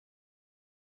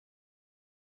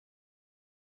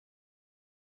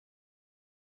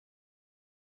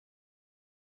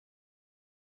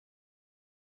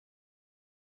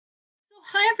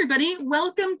Hi, everybody.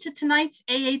 Welcome to tonight's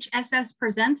AHSS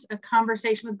Presents, a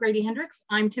conversation with Grady Hendrix.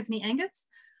 I'm Tiffany Angus.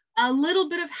 A little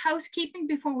bit of housekeeping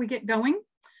before we get going.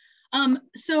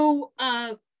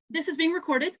 This is being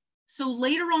recorded. So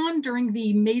later on during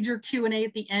the major Q&A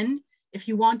at the end, if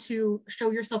you want to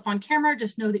show yourself on camera,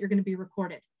 just know that you're going to be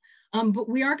recorded. But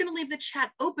we are going to leave the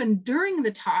chat open during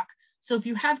the talk. So if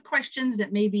you have questions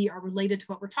that maybe are related to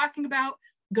what we're talking about,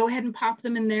 go ahead and pop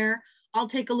them in there. I'll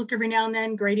take a look every now and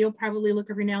then. Grady will probably look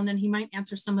every now and then. He might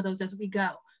answer some of those as we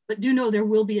go. But do know there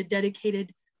will be a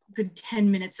dedicated good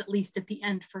 10 minutes at least at the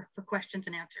end for questions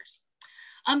and answers.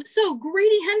 So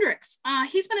Grady Hendrix,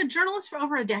 he's been a journalist for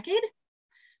over a decade,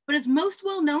 but is most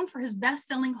well known for his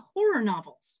best-selling horror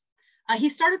novels. He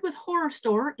started with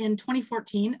Horrorsto in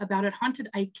 2014 about a haunted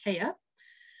IKEA,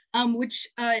 which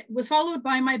was followed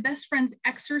by my best friend's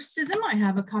Exorcism. I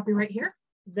have a copy right here.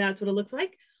 That's what it looks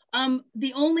like.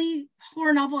 The only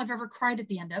horror novel I've ever cried at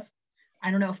the end of.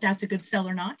 I don't know if that's a good sell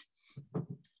or not.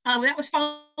 That was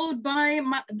followed by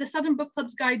the Southern Book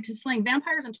Club's Guide to Slaying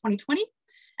Vampires in 2020,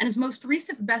 and his most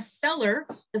recent bestseller,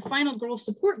 The Final Girl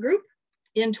Support Group,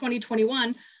 in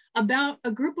 2021, about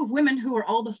a group of women who are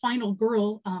all the final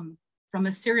girl from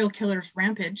a serial killer's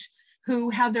rampage, who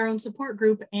have their own support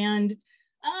group, and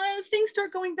things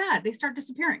start going bad. They start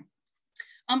disappearing.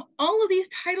 All of these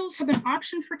titles have been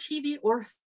optioned for TV or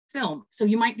film, so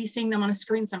you might be seeing them on a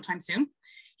screen sometime soon.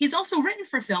 He's also written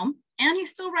for film, and he's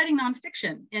still writing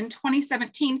nonfiction. In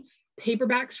 2017,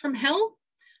 Paperbacks from Hell,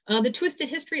 The Twisted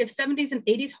History of 70s and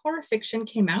 80s Horror Fiction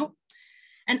came out.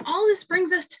 And all this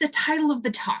brings us to the title of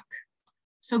the talk.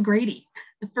 So Grady,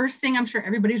 the first thing I'm sure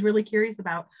everybody's really curious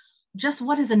about, just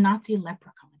what is a Nazi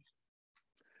leprechaun?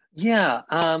 Yeah,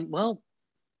 well,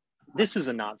 this is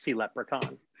a Nazi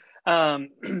leprechaun.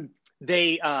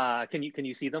 They, can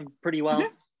you see them pretty well?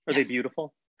 Mm-hmm. Are they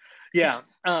beautiful? Yeah,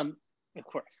 of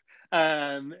course.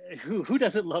 Who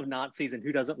doesn't love Nazis and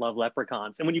who doesn't love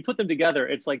leprechauns? And when you put them together,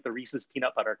 it's like the Reese's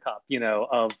peanut butter cup, you know,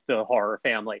 of the horror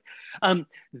family.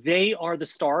 They are the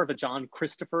star of a John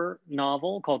Christopher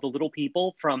novel called The Little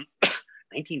People from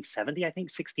 1970, I think,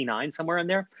 69, somewhere in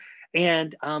there.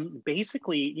 And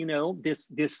basically, you know, this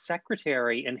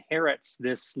secretary inherits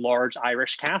this large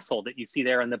Irish castle that you see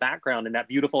there in the background in that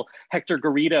beautiful Hector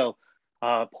Garrido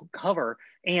cover.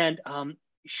 And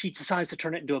she decides to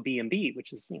turn it into a B&B,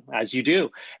 which is, you know, as you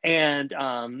do. And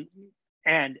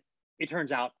it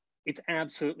turns out it's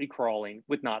absolutely crawling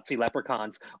with Nazi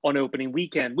leprechauns on opening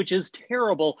weekend, which is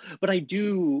terrible. But I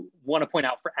do want to point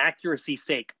out, for accuracy's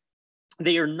sake,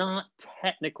 they are not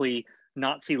technically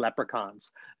Nazi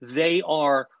leprechauns. They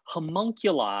are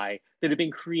homunculi that have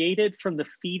been created from the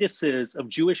fetuses of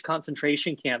Jewish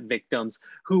concentration camp victims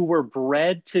who were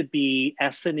bred to be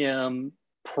S&M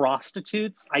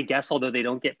prostitutes, I guess, although they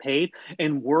don't get paid,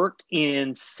 and worked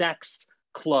in sex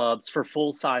clubs for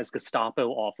full-size Gestapo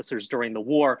officers during the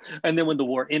war. And then when the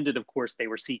war ended, of course, they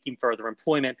were seeking further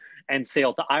employment and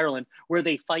sailed to Ireland, where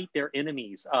they fight their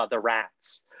enemies, the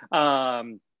rats.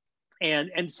 And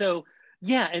so,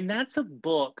 yeah, and that's a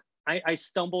book I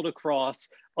stumbled across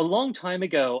a long time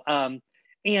ago.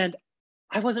 And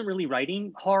I wasn't really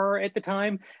writing horror at the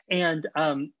time. And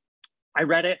I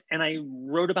read it and I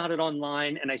wrote about it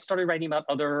online, and I started writing about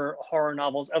other horror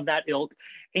novels of that ilk.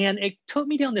 And it took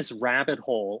me down this rabbit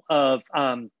hole of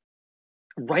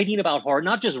writing about horror,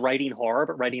 not just writing horror,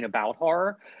 but writing about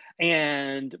horror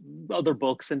and other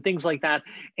books and things like that.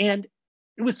 And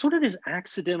it was sort of this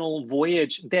accidental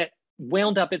voyage that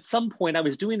wound up at some point. I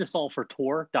was doing this all for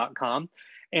Tor.com.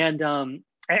 And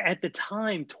at the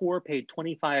time, Tor paid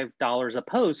 $25 a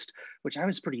post, which I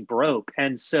was pretty broke.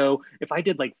 And so if I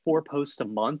did like 4 posts a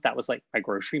month, that was like my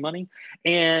grocery money.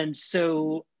 And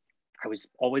so I was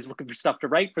always looking for stuff to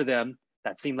write for them.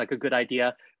 That seemed like a good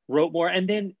idea. Wrote more. And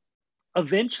then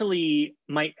eventually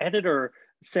my editor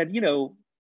said, you know,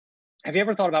 have you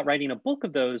ever thought about writing a book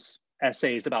of those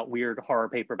essays about weird horror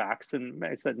paperbacks? And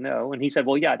I said, no. And he said,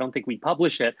 well, yeah, I don't think we'd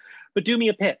publish it, but do me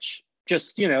a pitch.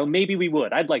 Just, you know, maybe we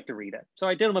would. I'd like to read it. So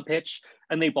I did them a pitch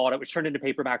and they bought it, which turned into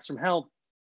Paperbacks from Hell,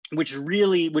 which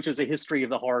was a history of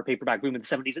the horror paperback boom in the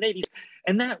 70s and 80s.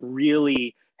 And that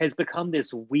really has become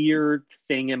this weird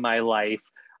thing in my life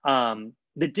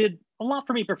that did a lot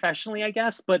for me professionally, I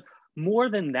guess. But more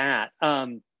than that,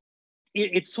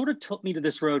 it sort of took me to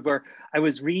this road where I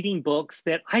was reading books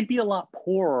that I'd be a lot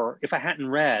poorer if I hadn't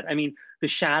read. I mean, The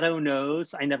Shadow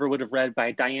Knows, I never would have read,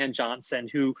 by Diane Johnson,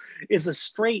 who is a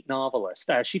straight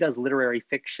novelist. She does literary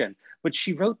fiction, but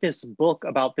she wrote this book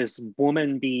about this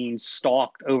woman being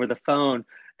stalked over the phone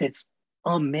that's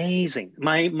amazing.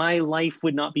 My life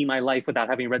would not be my life without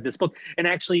having read this book. And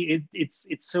actually, it's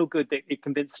so good that it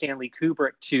convinced Stanley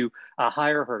Kubrick to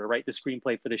hire her to write the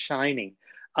screenplay for The Shining.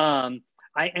 And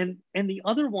the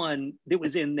other one that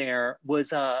was in there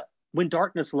was When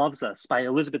Darkness Loves Us by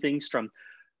Elizabeth Engstrom,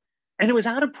 and it was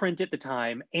out of print at the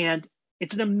time. And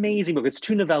it's an amazing book. It's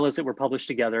two novellas that were published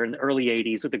together in the early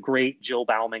 '80s with a great Jill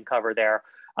Bauman cover there.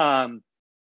 And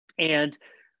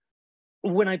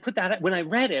when I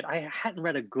read it, I hadn't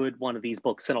read a good one of these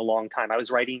books in a long time. I was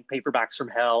writing Paperbacks from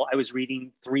Hell. I was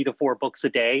reading 3 to 4 books a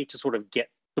day to sort of get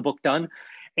the book done.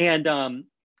 And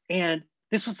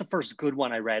this was the first good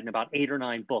one I read in about 8 or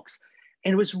 9 books.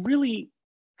 And it was really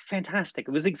fantastic.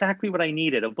 It was exactly what I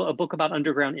needed, a book about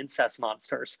underground incest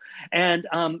monsters. And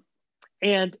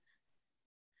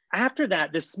after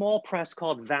that, this small press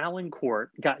called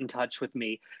Valancourt got in touch with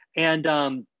me.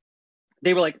 And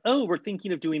they were like, oh, we're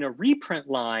thinking of doing a reprint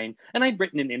line. And I'd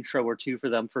written an intro or two for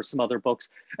them for some other books.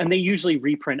 And they usually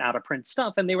reprint out of print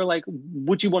stuff. And they were like,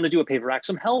 would you want to do a Paperbacks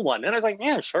from Hell one? And I was like,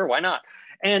 yeah, sure, why not?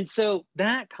 And so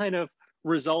that kind of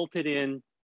resulted in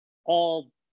all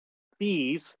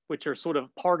these, which are sort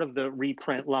of part of the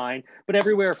reprint line, but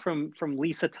everywhere from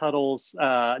Lisa Tuttle's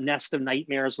Nest of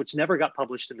Nightmares, which never got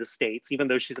published in the States, even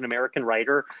though she's an American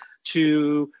writer,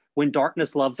 to When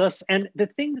Darkness Loves Us. And the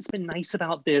thing that's been nice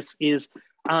about this is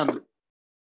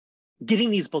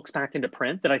getting these books back into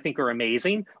print that I think are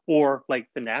amazing, or like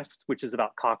The Nest, which is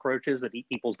about cockroaches that eat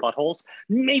people's buttholes.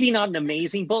 Maybe not an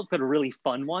amazing book, but a really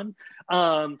fun one.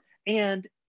 And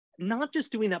not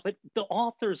just doing that, but the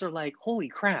authors are like, holy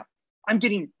crap, I'm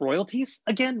getting royalties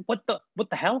again. What the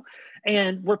hell?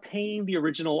 And we're paying the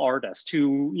original artist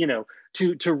to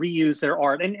reuse their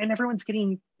art, and everyone's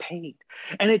getting paid.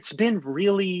 And it's been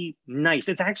really nice.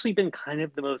 It's actually been kind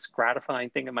of the most gratifying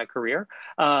thing in my career,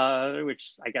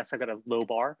 which I guess I got a low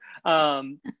bar.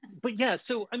 But yeah,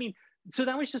 so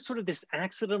that was just sort of this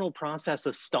accidental process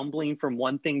of stumbling from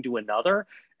one thing to another.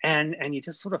 And you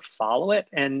just sort of follow it.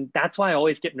 And that's why I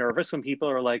always get nervous when people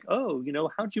are like, oh,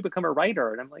 how'd you become a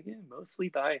writer? And I'm like, yeah, mostly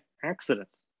by accident.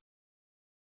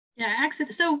 Yeah,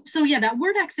 accident. So yeah, that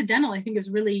word accidental, I think, is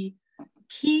really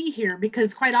key here,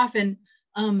 because quite often,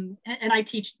 and I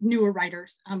teach newer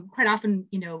writers, quite often,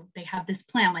 they have this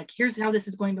plan, like, here's how this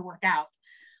is going to work out.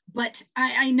 But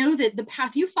I know that the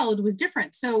path you followed was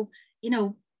different. So,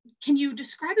 can you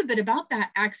describe a bit about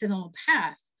that accidental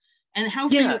path and how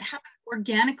for you it happened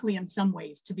organically in some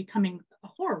ways to becoming a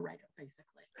horror writer, basically?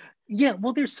 Yeah,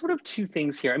 well, there's sort of two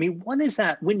things here. One is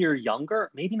that when you're younger,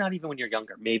 maybe not even when you're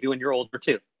younger, maybe when you're older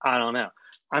too. I don't know.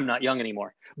 I'm not young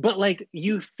anymore. But like,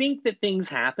 you think that things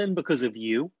happen because of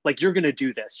you. Like, you're going to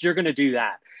do this, you're going to do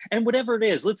that. And whatever it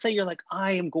is, let's say you're like,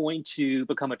 I am going to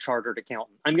become a chartered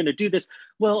accountant. I'm going to do this.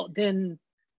 Well, then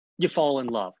you fall in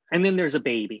love. And then there's a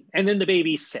baby. And then the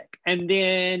baby's sick. And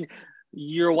then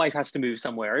your wife has to move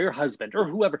somewhere, or your husband, or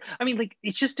whoever.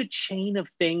 It's just a chain of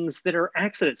things that are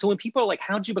accidents. So when people are like,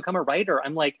 how'd you become a writer?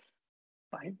 I'm like,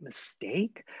 by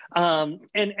mistake. But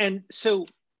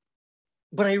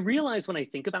I realize when I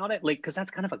think about it, because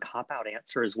that's kind of a cop-out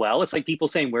answer as well. It's like people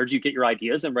saying, where'd you get your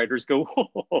ideas? And writers go,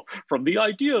 oh, from the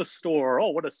idea store.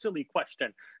 Oh, what a silly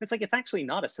question. It's like, it's actually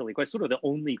not a silly question, sort of the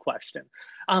only question.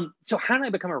 So how did I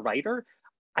become a writer?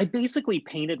 I basically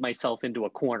painted myself into a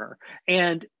corner.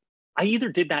 And I either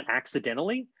did that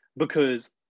accidentally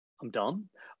because I'm dumb,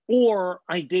 or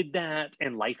I did that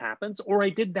and life happens, or I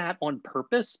did that on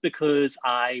purpose because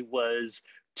I was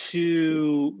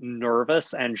too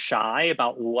nervous and shy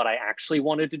about what I actually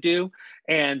wanted to do.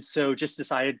 And so just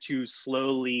decided to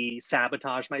slowly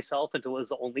sabotage myself until it was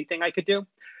the only thing I could do.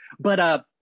 But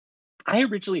I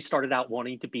originally started out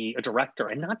wanting to be a director,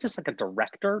 and not just like a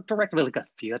director, but like a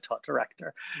theater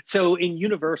director. So in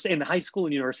high school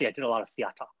and university, I did a lot of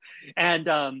theater, and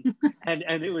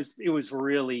it was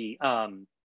really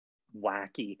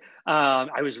wacky.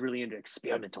 I was really into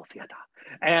experimental theater,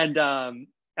 and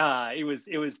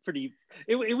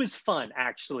it was fun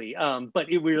actually,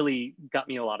 but it really got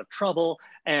me in a lot of trouble.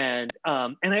 And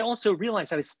I also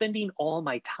realized I was spending all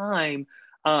my time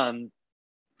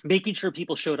making sure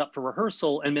people showed up for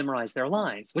rehearsal and memorized their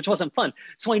lines, which wasn't fun.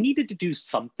 So I needed to do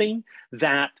something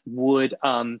that would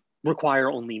require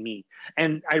only me.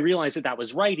 And I realized that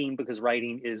was writing, because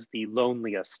writing is the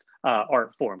loneliest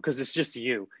art form, because it's just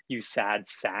you sad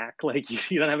sack. Like,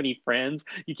 you don't have any friends.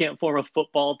 You can't form a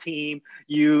football team.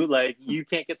 You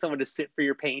can't get someone to sit for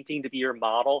your painting, to be your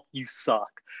model. You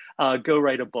suck. Go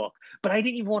write a book. But I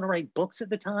didn't even want to write books at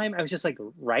the time. I was just like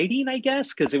writing, I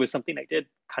guess, because it was something I did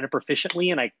kind of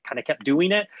proficiently, and I kind of kept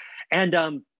doing it. And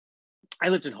I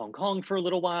lived in Hong Kong for a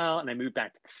little while, and I moved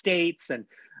back to the States, and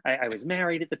I was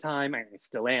married at the time. I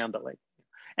still am, but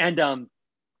And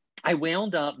I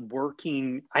wound up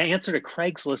working, I answered a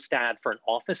Craigslist ad for an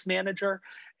office manager,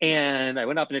 and I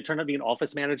went up and it turned out to be an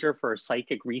office manager for a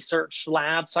psychic research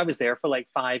lab. So I was there for like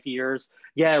 5 years.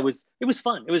 Yeah, it was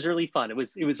fun. It was really fun. It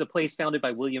was a place founded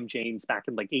by William James back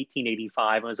in like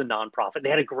 1885. It was a nonprofit. They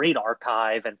had a great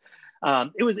archive, and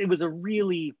it was a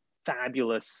really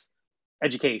fabulous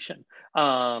education.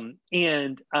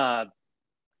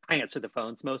 I answer the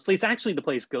phones mostly. It's actually the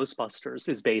place Ghostbusters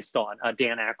is based on.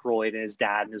 Dan Aykroyd and his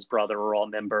dad and his brother are all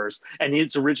members, and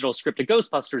his original script of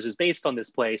Ghostbusters is based on this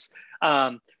place,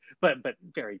 but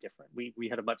very different. We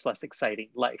had a much less exciting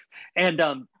life, and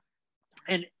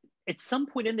at some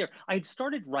point in there, I'd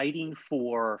started writing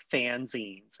for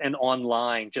fanzines and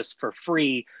online just for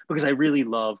free because I really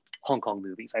loved Hong Kong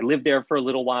movies. I lived there for a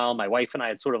little while. My wife and I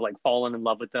had sort of like fallen in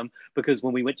love with them because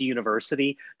when we went to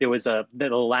university, there was the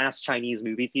last Chinese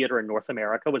movie theater in North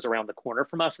America was around the corner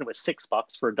from us, and it was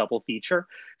 $6 for a double feature.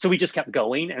 So we just kept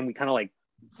going, and we kind of like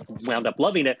wound up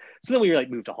loving it. So then we like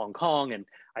moved to Hong Kong, and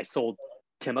I sold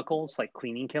chemicals, like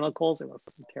cleaning chemicals. It was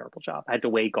a terrible job. I had to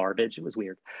weigh garbage. It was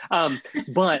weird.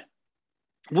 But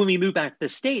when we moved back to the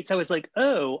States, I was like,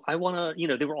 oh, I want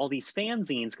to, there were all these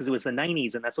fanzines because it was the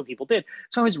 90s and that's what people did.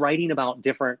 So I was writing about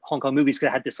different Hong Kong movies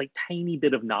because I had this like tiny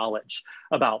bit of knowledge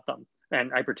about them.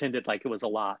 And I pretended like it was a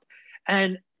lot.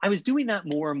 And I was doing that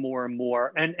more and more and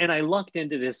more. And I lucked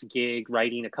into this gig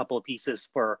writing a couple of pieces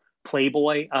for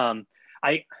Playboy. I'll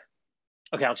try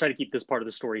to keep this part of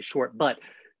the story short, but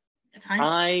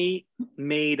I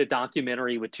made a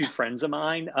documentary with two friends of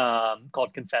mine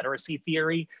called Confederacy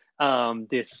Theory.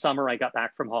 This summer I got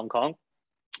back from Hong Kong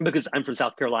because I'm from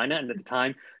South Carolina. And at the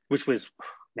time, which was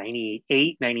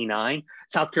 98, 99,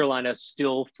 South Carolina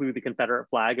still flew the Confederate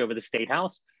flag over the State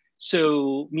House.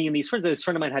 So me and this friend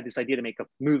of mine had this idea to make a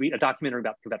documentary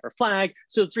about the Confederate flag.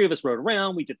 So the three of us rode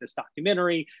around, we did this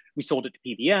documentary, we sold it to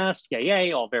PBS,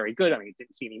 yay, all very good. I mean,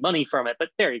 didn't see any money from it, but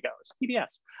there you go, it's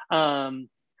PBS.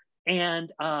 And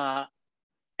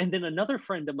then another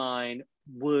friend of mine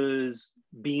was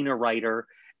being a writer,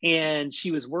 and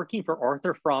she was working for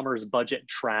Arthur Frommer's Budget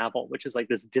Travel, which is like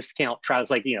this discount travel.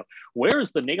 It's like,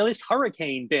 where's the latest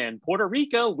hurricane been? Puerto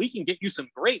Rico, we can get you some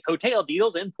great hotel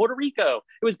deals in Puerto Rico.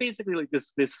 It was basically like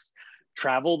this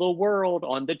travel the world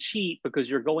on the cheap because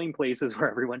you're going places where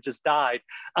everyone just died.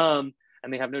 And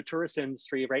they have no tourist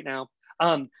industry right now.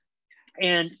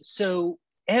 And so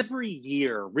every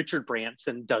year, Richard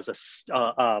Branson does a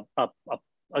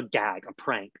gag, a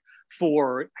prank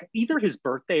for either his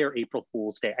birthday or April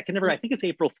Fool's Day. I think it's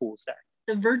April Fool's Day.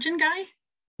 The Virgin guy?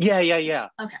 Yeah.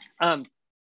 Okay.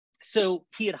 So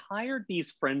he had hired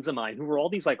these friends of mine who were all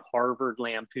these like Harvard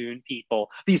Lampoon people,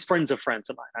 these friends of friends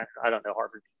of mine. I don't know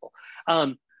Harvard people,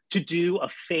 to do a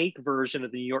fake version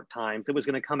of the New York Times that was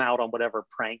going to come out on whatever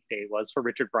prank day was for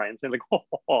Richard Branson, like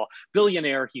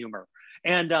billionaire humor.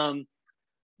 And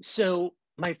so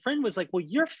my friend was like, well,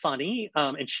 you're funny.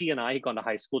 And she and I had gone to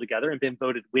high school together and been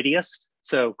voted wittiest.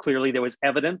 So clearly there was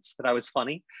evidence that I was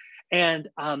funny. And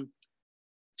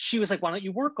she was like, why don't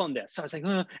you work on this? So I was like,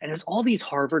 and there's all these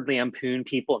Harvard Lampoon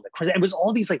people. And it was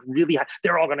all these like really,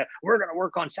 we're going to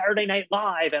work on Saturday Night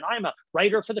Live. And I'm a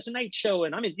writer for The Tonight Show.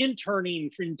 And I'm an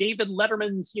interning in David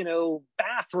Letterman's,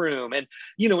 bathroom and,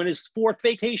 in his fourth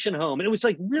vacation home. And it was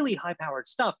like really high powered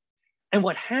stuff. And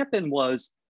what happened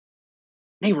was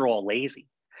they were all lazy.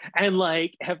 And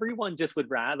like everyone just would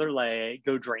rather like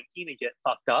go drinking and get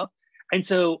fucked up. And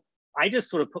so I just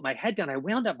sort of put my head down. I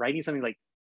wound up writing something like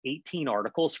 18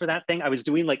 articles for that thing. I was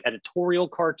doing like editorial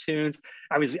cartoons.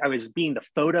 I was being the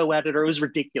photo editor. It was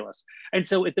ridiculous. And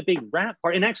so at the big rap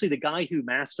part, and actually the guy who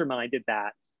masterminded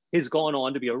that has gone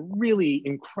on to be a really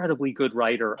incredibly good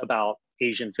writer about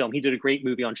Asian film. He did a great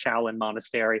movie on Shaolin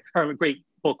Monastery, or a great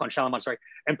book on Shaolin Monastery,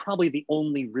 and probably the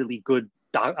only really good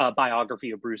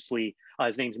biography of Bruce Lee.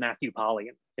 His name's Matthew Polly.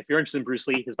 And if you're interested in Bruce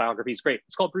Lee, his biography is great.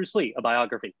 It's called Bruce Lee, a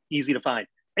biography, easy to find.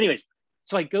 Anyways,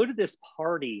 so I go to this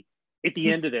party at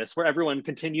the end of this where everyone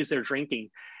continues their drinking.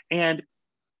 And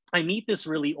I meet this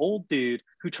really old dude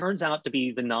who turns out to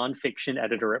be the nonfiction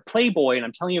editor at Playboy. And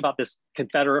I'm telling you about this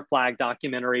Confederate flag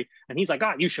documentary. And he's like,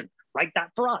 you should write that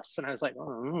for us. And I was like,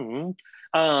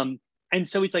 and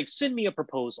so he's like, send me a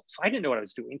proposal. So I didn't know what I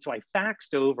was doing. So I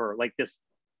faxed over like this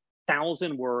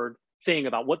 1,000-word thing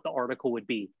about what the article would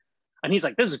be. And he's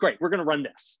like, this is great. We're going to run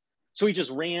this. So he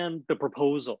just ran the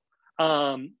proposal.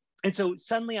 And so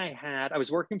suddenly I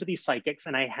was working for these psychics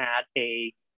and I had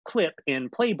a clip in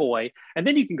Playboy. And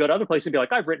then you can go to other places and be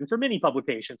like, I've written for many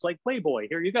publications like Playboy,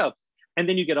 here you go. And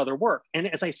then you get other work.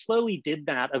 And as I slowly did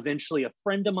that, eventually a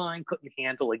friend of mine couldn't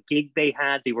handle a gig they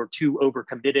had. They were too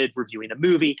overcommitted reviewing a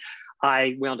movie.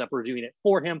 I wound up reviewing it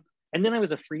for him. And then I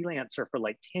was a freelancer for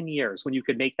like 10 years when you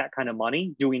could make that kind of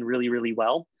money doing really, really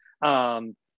well.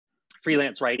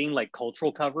 Freelance writing, like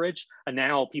cultural coverage. And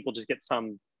now people just get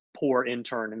some poor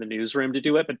intern in the newsroom to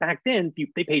do it. But back then,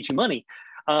 they paid you money.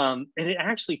 And it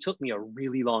actually took me a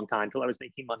really long time till I was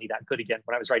making money that good again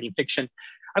when I was writing fiction.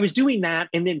 I was doing that.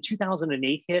 And then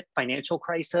 2008 hit, financial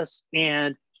crisis,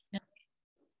 and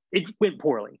it went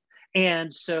poorly.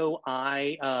 And so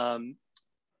I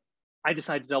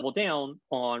decided to double down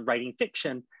on writing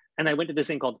fiction. And I went to this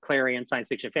thing called Clarion Science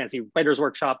Fiction Fantasy Writers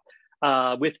Workshop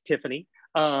with Tiffany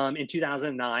in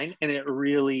 2009. And it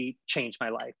really changed my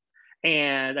life.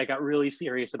 And I got really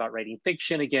serious about writing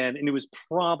fiction again. And it was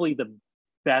probably the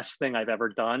best thing I've ever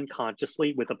done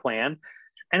consciously with a plan.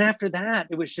 And after that,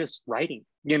 it was just writing,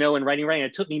 and writing.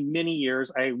 It took me many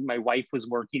years. My wife was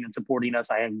working and supporting us.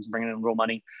 I was bringing in a little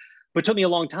money. But it took me a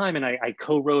long time, and I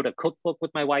co-wrote a cookbook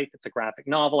with my wife. It's a graphic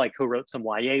novel. I co-wrote some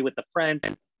YA with a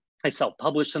friend. I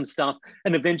self-published some stuff,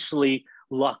 and eventually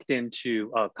lucked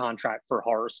into a contract for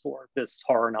Horrorsto, this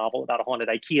horror novel about a haunted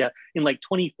IKEA in like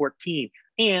 2014.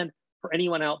 And for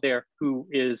anyone out there who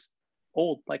is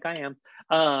old like I am,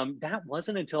 that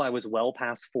wasn't until I was well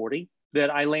past 40 that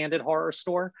I landed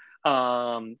Horrorsto.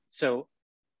 So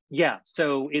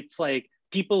it's like,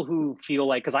 people who feel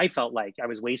like, because I felt like I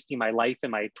was wasting my life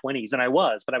in my 20s, and I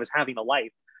was, but I was having a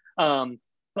life.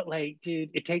 But like,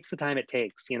 dude, it takes the time it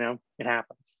takes, it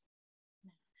happens.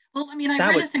 Well, I mean, I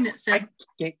read a thing that said,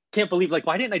 I can't believe, like,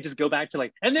 why didn't I just go back to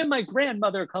like, and then my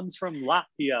grandmother comes from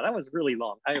Latvia. That was really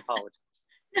long. I apologize.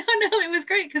 No, it was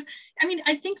great. Because I mean,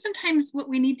 I think sometimes what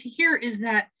we need to hear is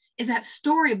that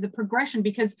story of the progression,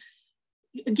 because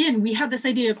again, we have this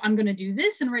idea of, I'm going to do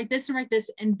this and write this,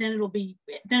 and then it'll be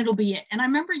it. And I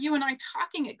remember you and I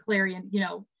talking at Clarion,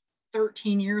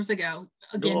 13 years ago,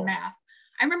 again, math.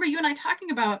 I remember you and I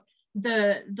talking about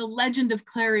the legend of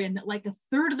Clarion, that like a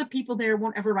third of the people there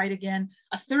won't ever write again.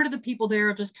 A third of the people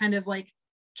there just kind of like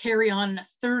carry on,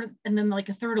 and then like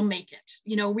a third will make it.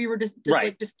 We were just right.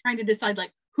 Like just trying to decide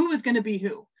like who was going to be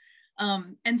who.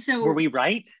 And so were we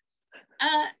right?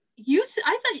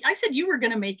 I said you were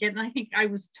going to make it, and I think I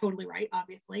was totally right,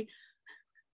 obviously.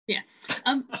 Yeah.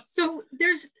 So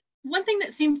there's one thing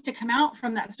that seems to come out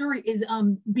from that story is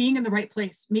being in the right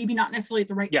place, maybe not necessarily at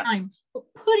the right time, but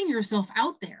putting yourself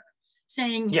out there,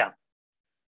 saying,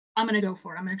 I'm going to go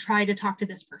for it. I'm going to try to talk to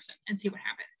this person and see what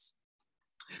happens.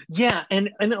 Yeah, and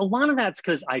a lot of that's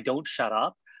because I don't shut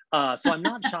up. So I'm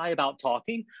not shy about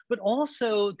talking, but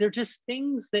also they're just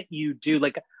things that you do.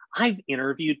 Like, I've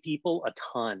interviewed people a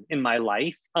ton in my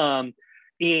life. And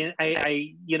and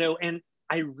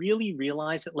I really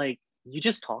realized that, like, you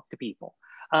just talk to people,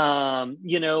 and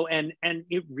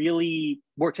it really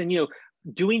works. And,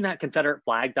 doing that Confederate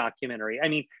flag documentary, I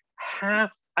mean, I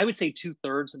would say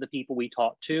 2/3 of the people we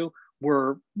talked to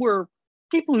were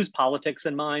people whose politics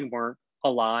and mine weren't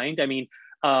aligned. I mean,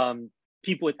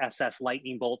 people with SS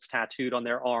lightning bolts tattooed on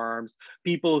their arms,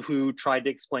 people who tried to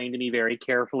explain to me very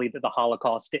carefully that the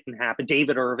Holocaust didn't happen.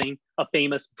 David Irving, a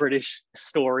famous British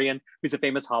historian who's a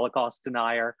famous Holocaust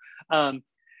denier. And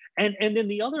then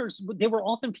the others, they were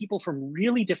often people from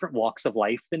really different walks of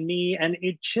life than me. And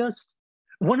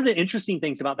one of the interesting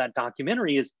things about that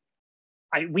documentary is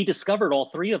we discovered, all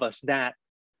three of us, that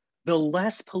the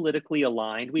less politically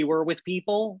aligned we were with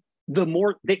people,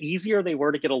 the easier they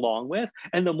were to get along with,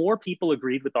 and the more people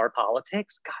agreed with our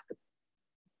politics, God, the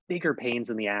bigger pains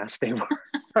in the ass they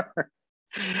were.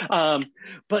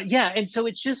 But yeah, and so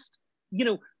it's just,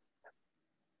 the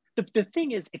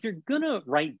thing is, if you're gonna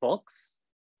write books,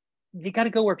 you got to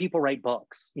go where people write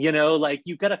books. Like,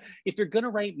 if you're gonna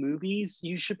write movies,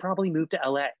 you should probably move to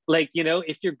LA. Like,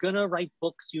 if you're gonna write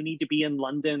books, you need to be in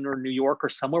London or New York or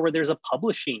somewhere where there's a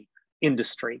publishing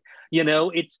industry.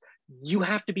 You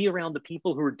have to be around the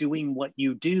people who are doing what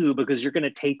you do, because you're going to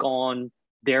take on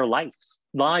their lives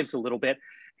a little bit.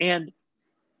 And,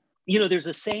 there's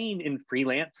a saying in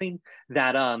freelancing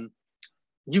that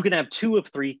you can have two of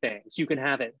three things. You can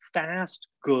have it fast,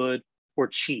 good, or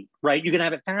cheap, right? You can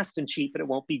have it fast and cheap, but it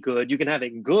won't be good. You can have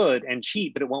it good and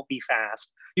cheap, but it won't be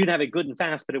fast. You can have it good and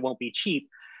fast, but it won't be cheap.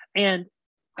 And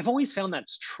I've always found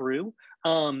that's true.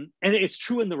 And it's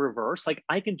true in the reverse. Like,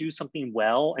 I can do something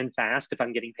well and fast if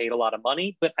I'm getting paid a lot of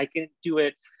money, but I can do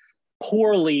it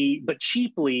poorly but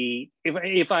cheaply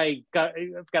if I've got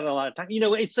a lot of time.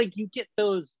 It's like you get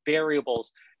those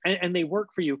variables and they work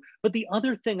for you. But the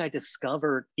other thing I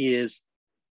discovered is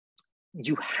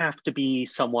you have to be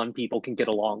someone people can get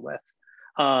along with.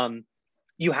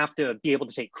 You have to be able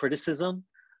to take criticism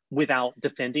without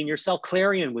defending yourself.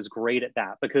 Clarion was great at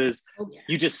that, because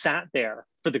you just sat there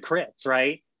for the crits,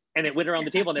 right? And it went around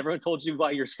the table and everyone told you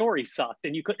why your story sucked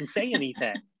and you couldn't say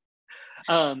anything.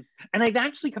 And I've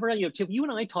actually come around, Tiff, you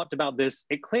and I talked about this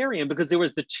at Clarion because there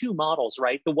was the two models,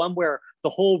 right? The one where the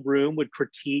whole room would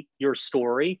critique your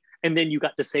story and then you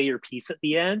got to say your piece at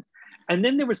the end. And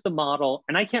then there was the model,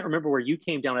 and I can't remember where you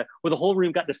came down at, where the whole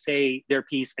room got to say their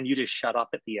piece and you just shut up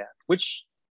at the end, which...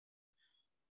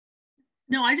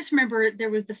 No, I just remember there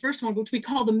was the first one, which we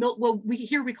call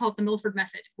we call it the Milford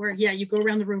method, where you go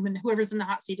around the room and whoever's in the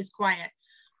hot seat is quiet.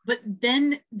 But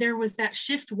then there was that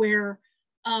shift where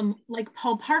like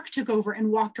Paul Park took over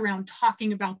and walked around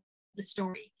talking about the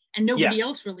story, and nobody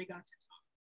else really got to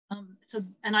talk. So,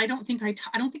 and I don't think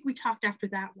we talked after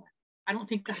that one. I don't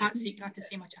think the hot seat got to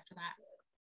say much after that.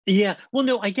 Yeah, well,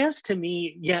 no, I guess to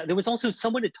me, there was also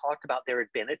someone who talked about there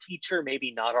had been a teacher,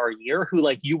 maybe not our year, who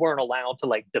like you weren't allowed to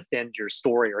like defend your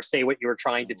story or say what you were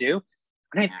trying to do.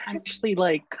 And I've actually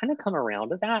like kind of come around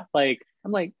to that. Like,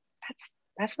 I'm like,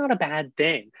 that's not a bad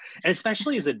thing. And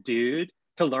especially as a dude,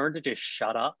 to learn to just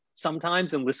shut up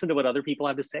sometimes and listen to what other people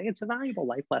have to say, it's a valuable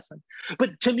life lesson.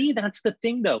 But to me, that's the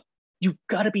thing though. You've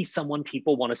got to be someone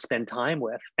people want to spend time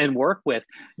with and work with.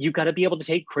 You've got to be able to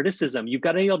take criticism. You've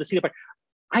got to be able to see the part.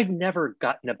 I've never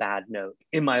gotten a bad note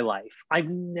in my life.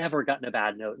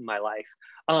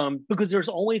 Because there's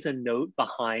always a note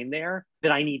behind there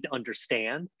that I need to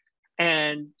understand.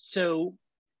 And so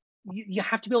you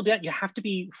have to be able to do that. You have to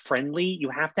be friendly. You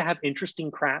have to have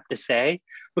interesting crap to say,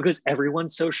 because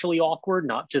everyone's socially awkward.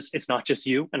 It's not just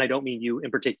you. And I don't mean you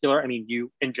in particular. I mean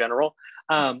you in general.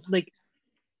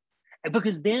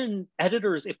 Because then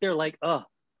editors, if they're like, oh,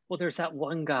 well, there's that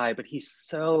one guy, but he's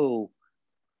so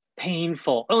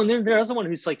painful. Oh, and then there's someone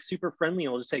who's like super friendly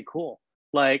and will just say, cool.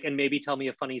 Like, and maybe tell me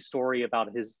a funny story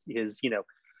about his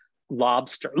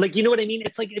lobster. Like, you know what I mean?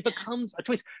 It's like, it becomes a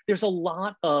choice. There's a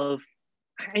lot of,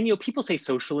 and people say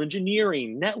social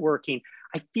engineering, networking.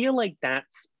 I feel like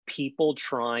that's people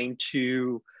trying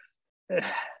to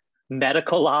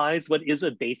medicalize what is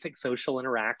a basic social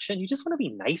interaction. You just want to be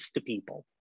nice to people.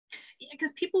 Yeah,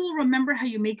 because people will remember how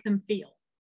you make them feel.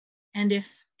 And if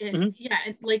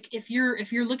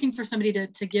you're looking for somebody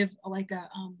to give like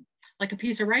a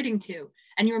piece of writing to,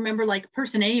 and you remember like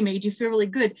person A made you feel really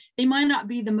good, they might not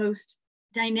be the most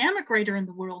dynamic writer in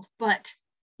the world, but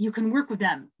you can work with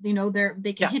them. They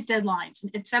can hit deadlines,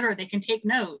 etc. They can take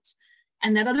notes.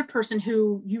 And that other person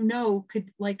who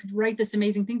could like write this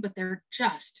amazing thing, but they're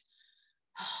just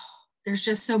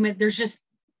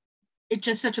it's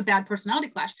just such a bad personality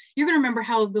clash. You're going to remember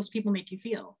how those people make you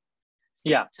feel.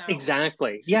 Yeah, so,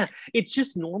 exactly. Yeah, it's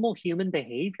just normal human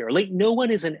behavior. Like, no one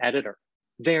is an editor.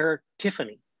 They're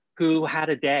Tiffany, who had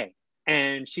a day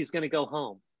and she's going to go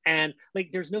home. And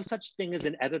like, there's no such thing as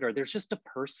an editor. There's just a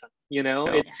person,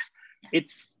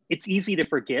 It's easy to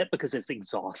forget because it's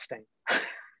exhausting.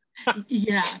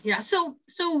 Yeah. So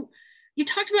you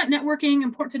talked about networking,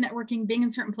 importance of networking, being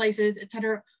in certain places,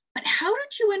 etc. But how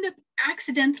did you end up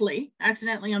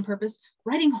accidentally on purpose,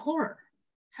 writing horror?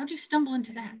 How'd you stumble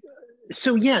into that?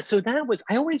 So that was,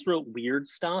 I always wrote weird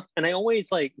stuff, and I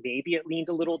always like, maybe it leaned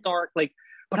a little dark, like,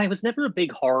 but I was never a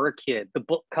big horror kid. The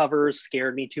book covers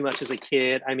scared me too much as a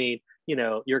kid. I mean,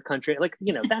 Your Country, like,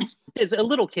 that's, as a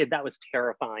little kid, that was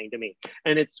terrifying to me.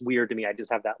 And it's weird to me. I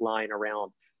just have that lying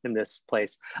around in this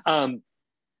place.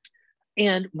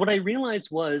 And what I realized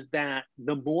was that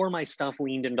the more my stuff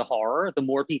leaned into horror, the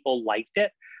more people liked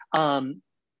it.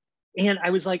 And I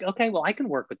was like, okay, well, I can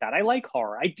work with that. I like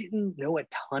horror. I didn't know a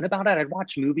ton about it. I'd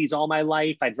watched movies all my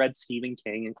life. I'd read Stephen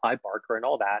King and Clive Barker and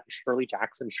all that, Shirley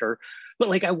Jackson, sure. But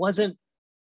like, I wasn't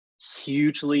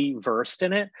hugely versed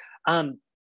in it.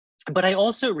 But I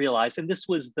also realized, and this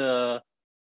was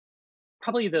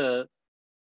probably the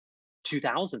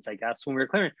 2000s, I guess, when we were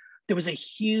clearing, there was a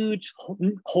huge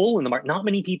hole in the market. Not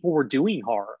many people were doing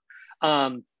horror.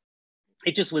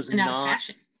 It just was not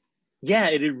fashion. Yeah,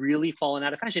 it had really fallen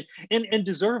out of fashion, and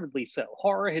deservedly so.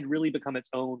 Horror had really become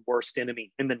its own worst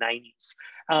enemy in the 90s.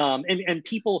 And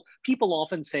people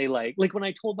often say like when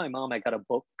I told my mom I got a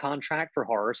book contract for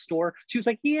Horrorsto, she was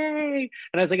like, yay.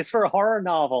 And I was like, it's for a horror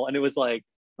novel. And it was like,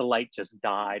 the light just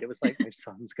died. It was like, my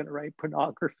son's gonna write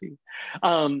pornography.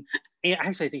 And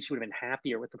actually, I think she would have been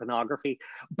happier with the pornography.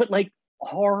 But like,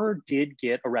 horror did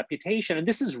get a reputation. And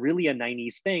this is really a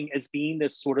 90s thing, as being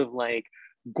this sort of like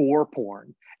gore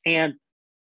porn. And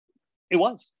it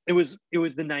was the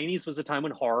 90s was a time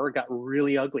when horror got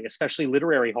really ugly, especially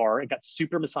literary horror. It got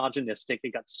super misogynistic.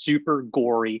 It got super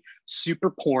gory, super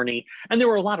porny. And there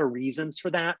were a lot of reasons for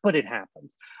that, but it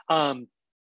happened.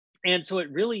 And so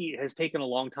it really has taken a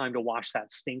long time to wash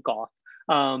that stink off.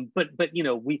 But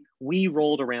we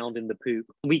rolled around in the poop.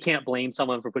 We can't blame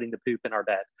someone for putting the poop in our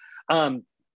bed.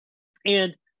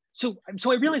 And so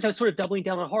I realized I was sort of doubling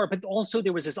down on horror, but also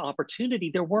there was this opportunity.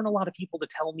 There weren't a lot of people to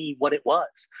tell me what it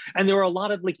was. And there were a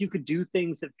lot of, like, you could do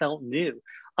things that felt new.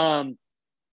 And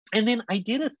then I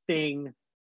did a thing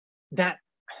that,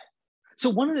 so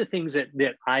one of the things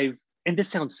that I've, and this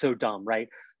sounds so dumb, right?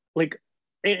 Like,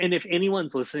 and if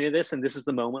anyone's listening to this and this is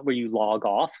the moment where you log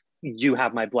off, you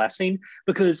have my blessing,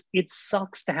 because it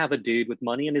sucks to have a dude with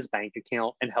money in his bank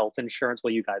account and health insurance.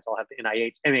 Well, you guys all have the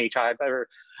NHI, or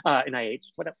NIH,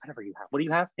 whatever you have. What do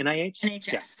you have? NIH?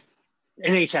 NHS.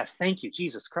 Yeah. NHS. Thank you,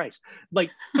 Jesus Christ. Like,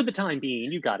 for the time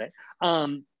being, you got it.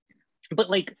 But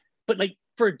like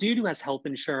for a dude who has health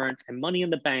insurance and money in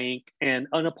the bank and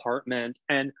an apartment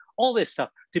and all this stuff,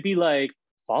 to be like,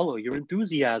 follow your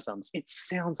enthusiasms, it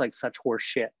sounds like such horse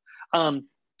shit.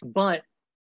 But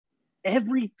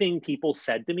everything people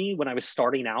said to me when I was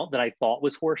starting out that I thought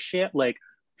was horse shit, like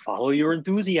follow your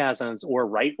enthusiasms or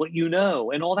write what you know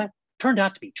and all that, turned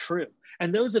out to be true.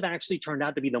 And those have actually turned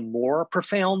out to be the more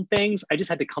profound things. I just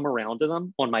had to come around to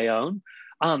them on my own.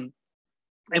 And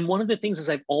one of the things is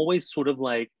I've always sort of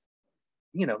like,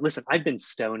 you know, listen, I've been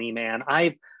stony, man.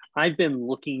 I've been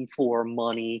looking for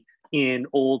money in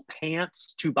old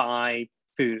pants to buy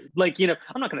food. Like, you know,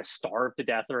 I'm not going to starve to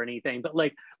death or anything, but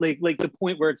like the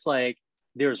point where it's like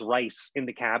there's rice in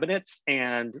the cabinets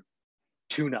and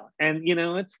tuna, and you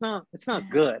know, it's not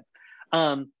good.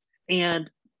 And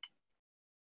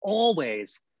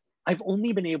always, I've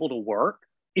only been able to work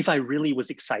if I really was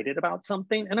excited about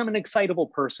something, and I'm an excitable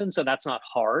person, so that's not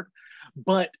hard.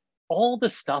 But all the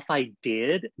stuff I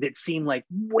did that seemed like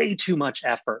way too much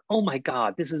effort, oh my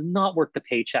God, this is not worth the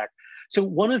paycheck. So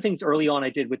one of the things early on I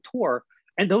did with Tor,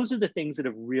 and those are the things that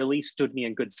have really stood me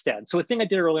in good stead. So a thing I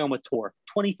did early on with Tor,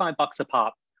 $25 a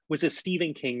pop, was a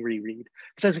Stephen King reread.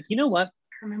 Because I was like, you know what?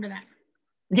 I remember that.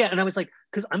 Yeah, and I was like,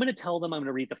 because I'm going to tell them I'm going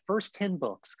to read the first 10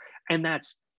 books, and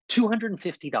that's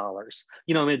 $250.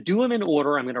 You know, I'm going to do them in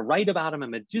order. I'm going to write about them.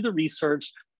 I'm going to do the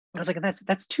research. I was like, that's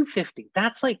 $250.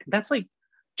 That's like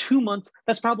 2 months.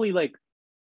 That's probably like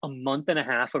a month and a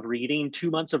half of reading, 2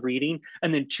 months of reading,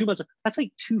 and then 2 months. That's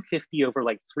like $250 over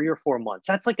like 3 or 4 months.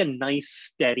 That's like a nice,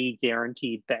 steady,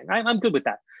 guaranteed thing. I'm good with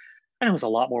that. And it was a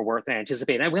lot more work than I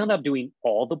anticipated. I wound up doing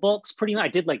all the books pretty much. I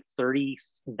did like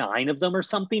 39 of them or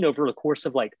something over the course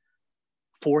of like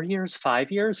 4 years,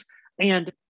 5 years.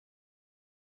 And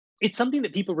it's something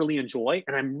that people really enjoy.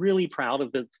 And I'm really proud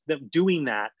of them doing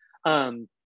that.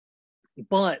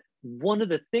 But one of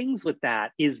the things with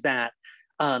that is that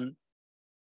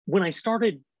when I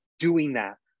started doing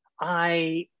that,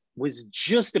 I was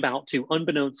just about to,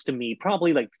 unbeknownst to me,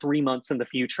 probably like 3 months in the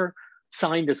future,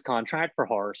 sign this contract for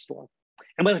Horrorsto.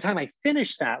 And by the time I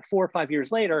finished that 4 or 5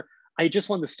 years later, I just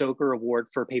won the Stoker Award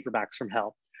for Paperbacks from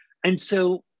Hell. And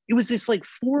so it was this like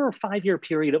 4 or 5 year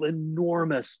period of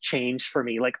enormous change for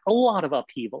me, like a lot of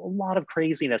upheaval, a lot of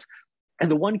craziness.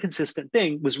 And the one consistent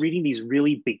thing was reading these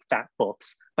really big fat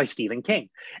books by Stephen King.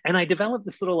 And I developed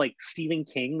this little like Stephen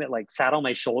King that like sat on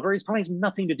my shoulder. He's probably has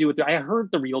nothing to do with it. I heard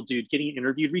the real dude getting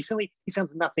interviewed recently. He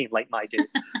sounds nothing like my dude.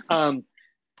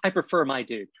 I prefer my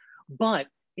dude. But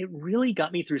it really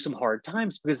got me through some hard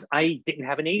times because I didn't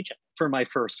have an agent for my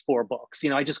first 4 books. You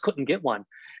know, I just couldn't get one.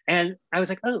 And I was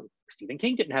like, oh, Stephen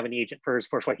King didn't have an agent for his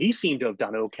first one. He seemed to have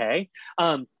done okay.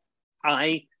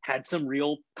 I had some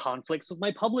real conflicts with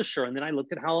my publisher. And then I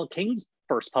looked at how King's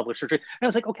first publisher, and I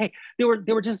was like, okay, they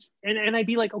were just, and I'd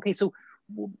be like, okay, so,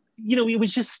 you know, it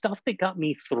was just stuff that got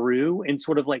me through and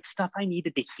sort of like stuff I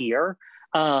needed to hear,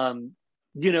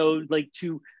 you know, like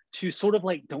to sort of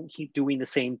like, don't keep doing the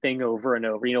same thing over and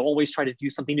over, you know, always try to do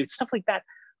something new, stuff like that.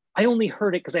 I only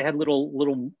heard it because I had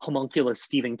little homunculus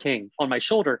Stephen King on my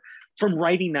shoulder from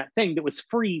writing that thing that was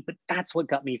free, but that's what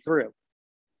got me through.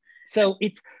 So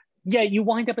it's, yeah, you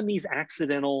wind up in these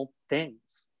accidental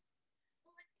things.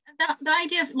 The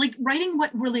idea of like writing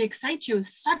what really excites you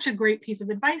is such a great piece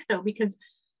of advice though, because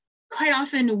quite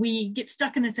often we get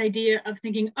stuck in this idea of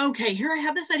thinking, okay, here I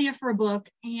have this idea for a book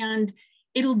and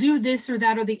it'll do this or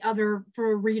that or the other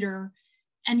for a reader.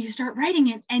 And you start writing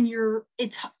it and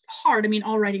it's hard. I mean,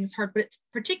 all writing is hard, but it's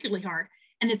particularly hard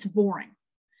and it's boring.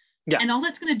 Yeah. And all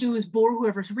that's going to do is bore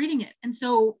whoever's reading it. And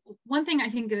so one thing I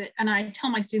think that, and I tell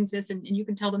my students this, and you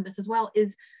can tell them this as well,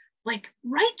 is like,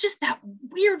 write just that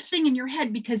weird thing in your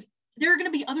head, because there are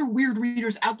going to be other weird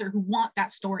readers out there who want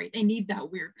that story. They need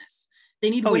that weirdness. They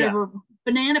need whatever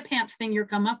banana pants thing you're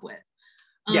come up with.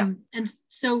 And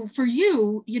so for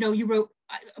you, you know, you wrote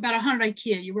about 100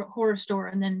 IKEA, you wrote Horrorsto,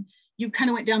 and then you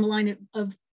kind of went down the line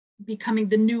of becoming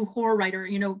the new horror writer,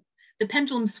 you know, the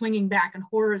pendulum swinging back and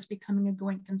horror is becoming a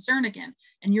going concern again.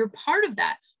 And you're part of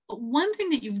that. But one thing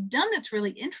that you've done that's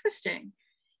really interesting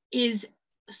is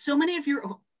so many of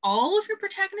your all of your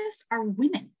protagonists are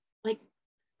women. Like,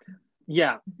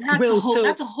 yeah,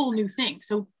 that's a whole new thing.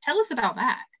 So tell us about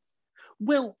that.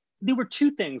 Well, there were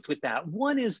two things with that.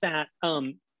 One is that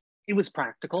it was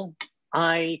practical.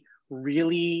 I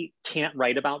really can't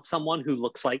write about someone who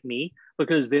looks like me,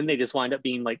 because then they just wind up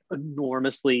being like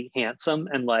enormously handsome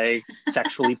and like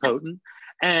sexually potent.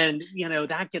 And, you know,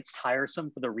 that gets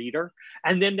tiresome for the reader.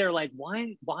 And then they're like,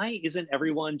 why isn't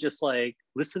everyone just like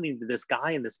listening to this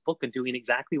guy in this book and doing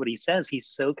exactly what he says? He's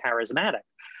so charismatic.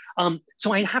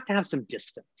 So I have to have some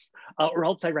distance, or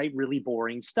else I write really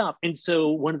boring stuff. And so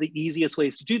one of the easiest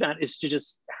ways to do that is to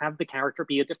just have the character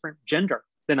be a different gender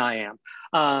than I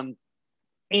am.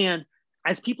 And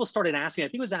as people started asking, I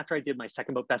think it was after I did my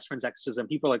second book, Best Friends Exorcism,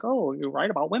 people were like, oh, you write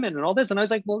about women and all this. And I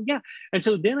was like, well, yeah. And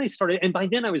so then I started, and by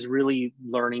then I was really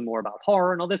learning more about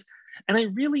horror and all this. And I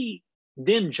really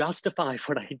then justified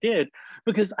what I did,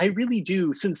 because I really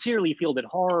do sincerely feel that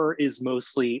horror is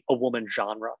mostly a woman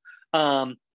genre.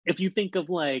 If you think of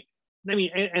like, I mean,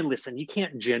 and listen, you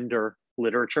can't gender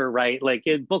literature, right? Like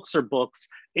books are books,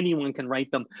 anyone can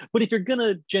write them. But if you're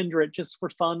gonna gender it just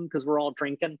for fun, because we're all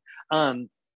drinking,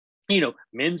 you know,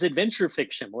 men's adventure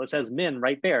fiction, well, it says men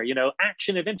right there, you know,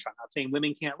 action adventure. I'm not saying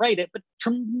women can't write it, but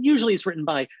usually it's written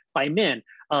by men.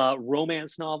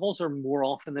 Romance novels are more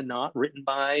often than not written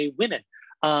by women.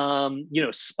 You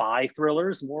know, spy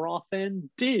thrillers, more often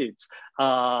dudes.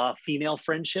 Female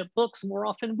friendship books, more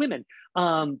often women.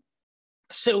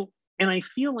 So, and I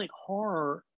feel like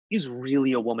horror is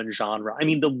really a woman genre. I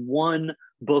mean, the one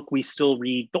book we still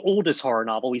read, the oldest horror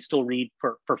novel we still read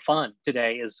for fun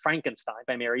today is Frankenstein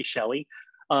by Mary Shelley.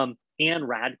 Anne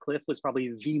Radcliffe was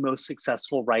probably the most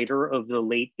successful writer of the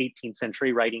late 18th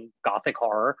century writing Gothic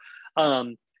horror.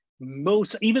 Even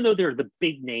though they're the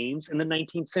big names in the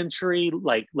 19th century,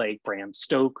 like Bram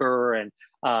Stoker and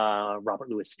Robert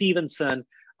Louis Stevenson,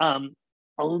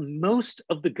 most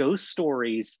of the ghost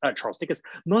stories, Charles Dickens,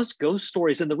 most ghost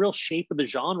stories and the real shape of the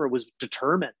genre was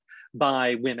determined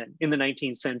by women in the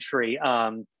 19th century.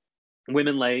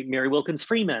 Women like Mary Wilkins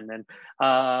Freeman and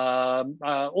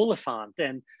Oliphant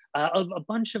and a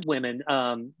bunch of women,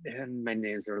 and my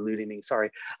names are eluding me,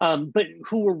 sorry, but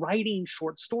who were writing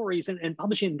short stories and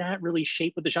publishing. That really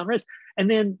shaped what the genre is. And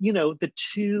then, you know, the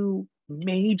two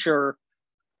major,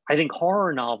 I think,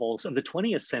 horror novels of the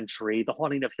 20th century, The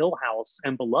Haunting of Hill House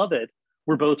and Beloved,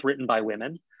 were both written by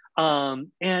women.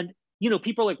 And, you know,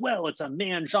 people are like, well, it's a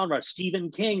man genre,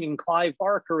 Stephen King and Clive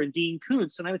Barker and Dean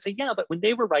Koontz. And I would say, yeah, but when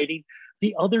they were writing,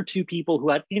 the other two people who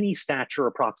had any stature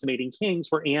approximating King's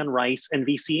were Anne Rice and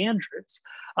V.C. Andrews.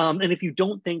 And if you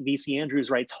don't think V.C. Andrews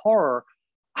writes horror,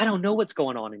 I don't know what's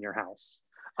going on in your house.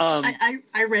 I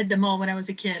read them all when I was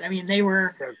a kid. I mean,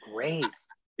 they're great.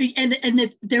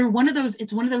 And they're one of those,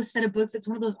 it's one of those set of books, it's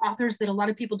one of those authors that a lot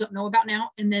of people don't know about now.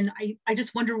 And then I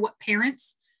just wonder what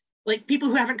parents, like people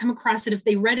who haven't come across it, if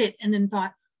they read it and then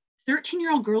thought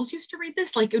 13-year-old girls used to read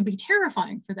this, like it would be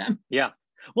terrifying for them. Yeah.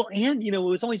 Well, and, you know,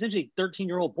 it was always interesting,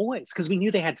 13-year-old boys, because we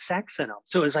knew they had sex in them.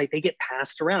 So it was like they get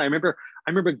passed around. I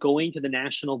remember going to the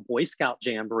National Boy Scout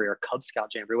Jamboree or Cub Scout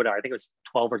Jamboree, whatever. I think it was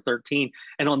 12 or 13.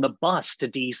 And on the bus to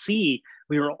DC,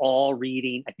 we were all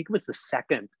reading, I think it was the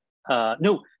second,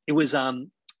 no, it was,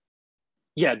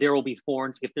 There Will Be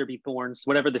Thorns, If There Be Thorns,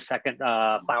 whatever the second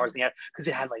Flowers in the Attic, because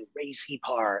it had like racy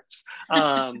parts.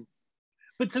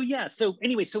 But so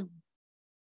anyway, so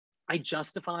I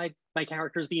justified my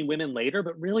characters being women later,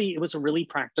 but really it was a really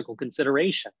practical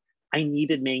consideration. I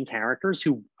needed main characters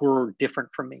who were different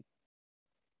from me.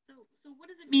 So what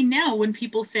does it mean now when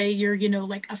people say you're, you know,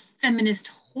 like a feminist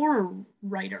horror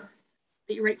writer,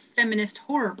 that you write feminist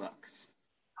horror books?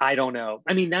 I don't know.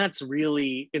 I mean, that's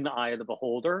really in the eye of the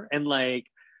beholder. And like,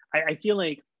 I feel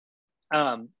like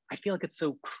it's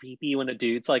so creepy when a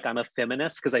dude's like, I'm a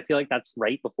feminist, because I feel like that's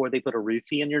right before they put a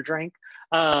roofie in your drink.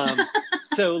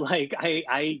 So like,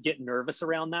 I get nervous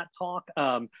around that talk.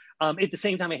 At the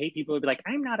same time, I hate people who be like,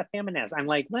 I'm not a feminist. I'm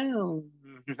like, well,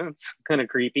 that's kind of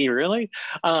creepy, really.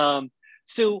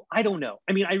 So I don't know.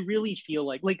 I mean, I really feel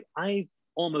like I've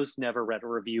almost never read a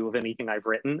review of anything I've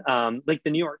written. Like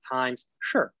the New York Times,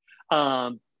 sure.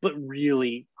 But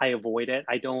really, I avoid it.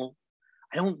 I don't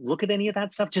look at any of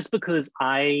that stuff, just because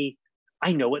I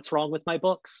know what's wrong with my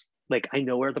books. Like, I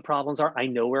know where the problems are. I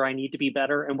know where I need to be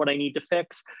better and what I need to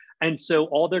fix. And so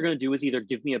all they're going to do is either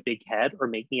give me a big head or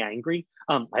make me angry.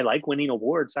 I like winning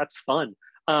awards. That's fun.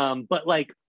 But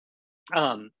like,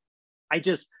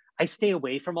 I stay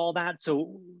away from all that.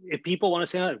 So if people want to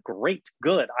say, oh, great,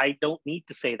 good, I don't need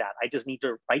to say that. I just need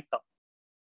to write them.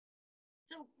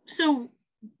 So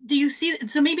do you see,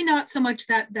 so maybe not so much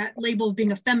that label of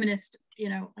being a feminist, you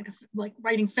know, like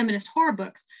writing feminist horror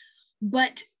books,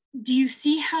 but do you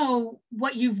see how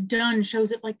what you've done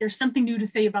shows it like there's something new to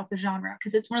say about the genre?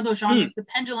 Because it's one of those genres, the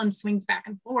pendulum swings back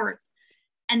and forth,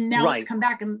 and now it's come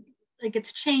back and like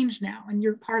it's changed now, and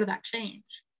you're part of that change.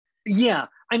 Yeah,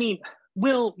 I mean,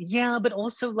 well, yeah, but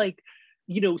also like,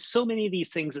 you know, so many of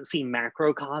these things that seem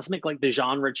macrocosmic, like the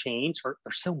genre change, are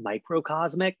so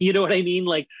microcosmic. You know what I mean?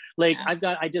 Like yeah.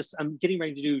 I'm getting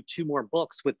ready to do 2 more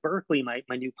books with Berkeley, my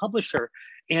new publisher,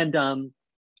 and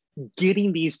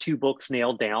getting these 2 books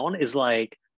nailed down is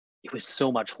like, it was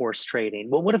so much horse trading.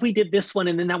 Well, what if we did this one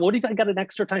and then that? What if I got an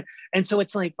extra time? And so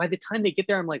it's like, by the time they get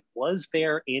there, I'm like, was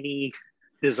there any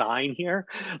design here?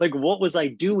 Like, what was I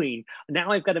doing?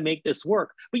 Now I've got to make this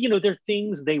work. But, you know, there are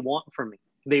things they want from me.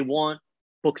 They want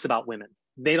books about women.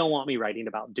 They don't want me writing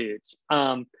about dudes.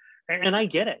 And I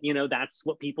get it. You know, that's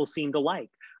what people seem to like.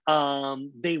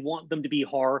 They want them to be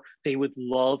horror. They would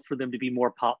love for them to be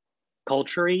more pop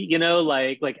culture-y, you know,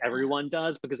 like everyone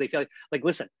does, because they feel like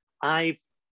listen, I've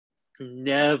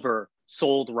never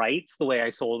sold rights the way I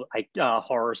sold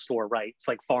horror store rights,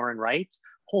 like foreign rights.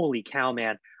 Holy cow,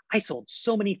 man. I sold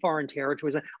so many foreign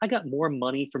territories. I got more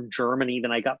money from Germany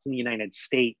than I got from the United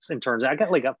States in terms of, I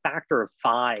got like a factor of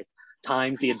 5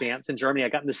 times the advance in Germany I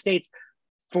got in the States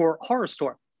for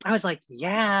Horrorsto. I was like,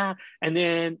 yeah. And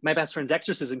then my best friend's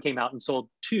Exorcism came out and sold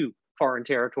 2 foreign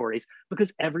territories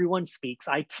because everyone speaks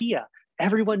IKEA.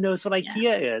 Everyone knows what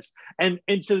IKEA is. And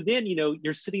so then, you know,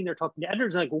 you're sitting there talking to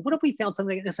editors like, well, what if we found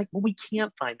something? And it's like, well, we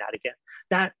can't find that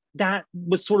again. That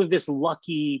was sort of this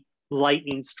lucky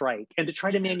lightning strike. And to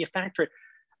try to manufacture it,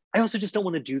 I also just don't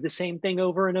want to do the same thing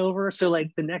over and over. So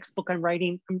like the next book I'm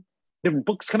writing, the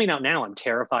book's coming out now. I'm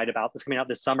terrified about this coming out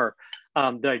this summer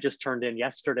that I just turned in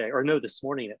yesterday, or no, this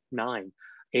morning at 9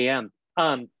 a.m.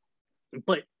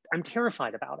 But I'm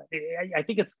terrified about it. I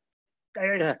think it's,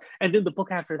 and then the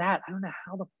book after that, I don't know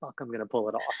how the fuck I'm going to pull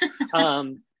it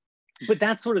off. But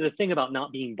that's sort of the thing about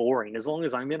not being boring. As long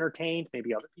as I'm entertained,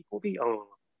 maybe other people will be. Oh,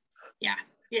 yeah.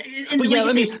 And but yeah,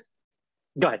 let me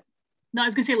go ahead. No, I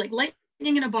was going to say, like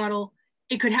lightning in a bottle.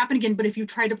 It could happen again, but if you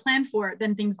try to plan for it,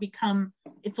 then things become.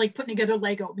 It's like putting together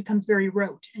Lego. It becomes very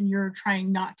rote, and you're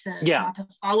trying not to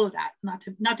follow that,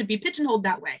 not to be pigeonholed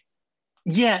that way.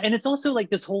 Yeah, and it's also like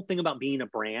this whole thing about being a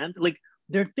brand. Like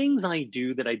there are things I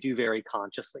do that I do very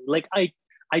consciously. Like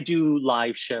I do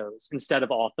live shows instead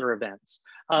of author events,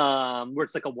 where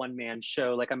it's like a one-man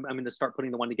show. Like I'm going to start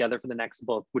putting the one together for the next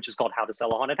book, which is called How to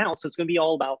Sell a Haunted House. So it's going to be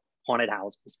all about haunted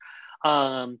houses.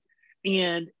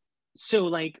 And so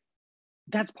like,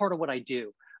 that's part of what I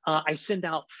do. I send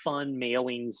out fun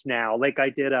mailings now. Like I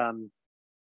did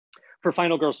for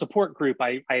Final Girl Support Group,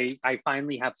 I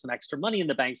finally have some extra money in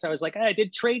the bank. So I was like, I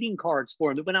did trading cards for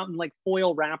them that went out in like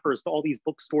foil wrappers to all these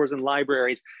bookstores and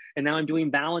libraries. And now I'm doing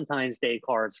Valentine's Day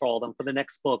cards for all of them for the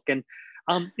next book. And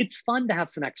it's fun to have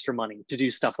some extra money to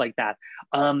do stuff like that.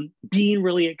 Being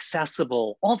really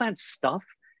accessible, all that stuff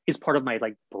is part of my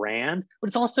like brand, but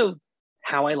it's also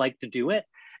how I like to do it.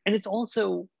 And it's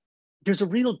also, there's a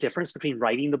real difference between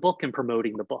writing the book and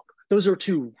promoting the book. Those are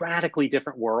 2 radically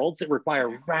different worlds that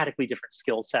require radically different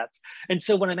skill sets. And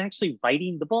so when I'm actually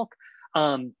writing the book,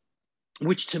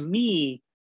 which to me,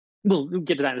 we'll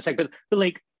get to that in a second, but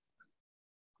like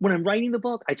when I'm writing the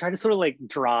book, I try to sort of like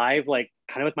drive like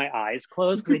kind of with my eyes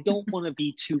closed because I don't want to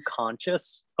be too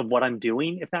conscious of what I'm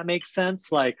doing, if that makes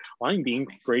sense. Like, well, I'm being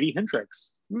Grady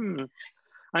Hendrix.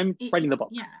 I'm writing the book.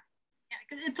 Yeah.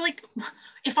 It's like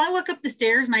if I walk up the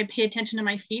stairs and I pay attention to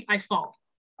my feet, I fall.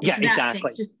 Yeah,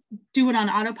 exactly. Just do it on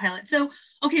autopilot. So,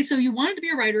 okay, so you wanted to be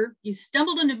a writer. You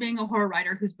stumbled into being a horror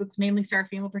writer whose books mainly star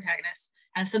female protagonists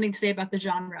and something to say about the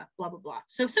genre, blah, blah, blah.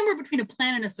 So somewhere between a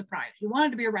plan and a surprise. You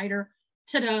wanted to be a writer.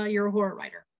 Ta-da, you're a horror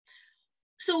writer.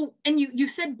 So, and you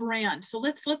said brand. So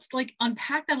let's like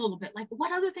unpack that a little bit. Like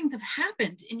what other things have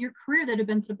happened in your career that have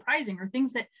been surprising, or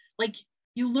things that like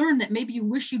you learned that maybe you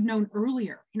wish you'd known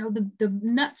earlier, you know, the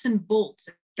nuts and bolts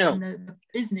and the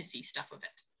businessy stuff of it.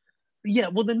 Yeah,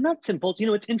 well, the nuts and bolts, you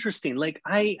know, it's interesting. Like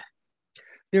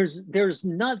there's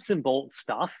nuts and bolts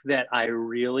stuff that I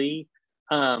really,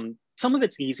 some of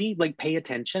it's easy, like pay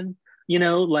attention, you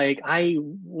know, like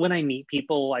when I meet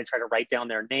people, I try to write down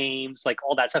their names, like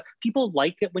all that stuff. People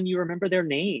like it when you remember their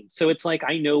names. So it's like,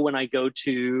 I know when I go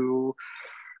to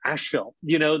Asheville,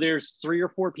 you know, there's 3 or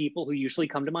 4 people who usually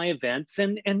come to my events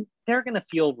and they're going to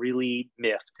feel really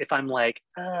miffed if I'm like,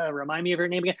 remind me of your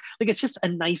name again. Like, it's just a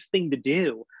nice thing to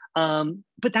do.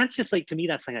 But that's just like, to me,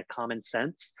 that's like a common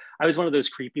sense. I was one of those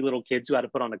creepy little kids who had to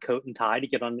put on a coat and tie to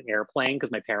get on an airplane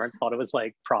because my parents thought it was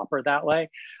like proper that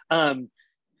way.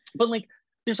 But like,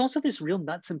 there's also this real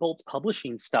nuts and bolts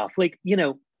publishing stuff. Like, you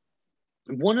know,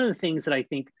 one of the things that I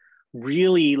think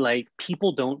really like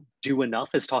people don't do enough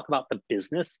is talk about the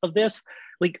business of this.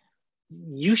 Like,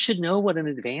 you should know what an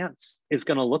advance is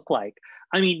going to look like.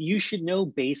 I mean, you should know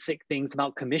basic things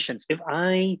about commissions. If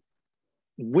I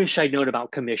wish I'd known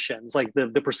about commissions, like the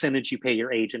percentage you pay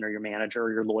your agent or your manager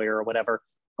or your lawyer or whatever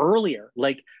earlier,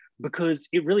 like, because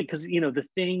it really, because, you know, the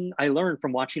thing I learned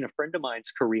from watching a friend of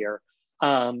mine's career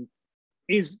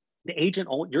is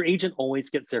your agent always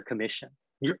gets their commission.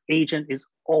 Your agent is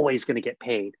always going to get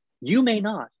paid. You may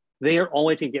not. They are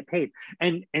always going to get paid.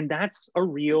 And that's a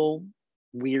real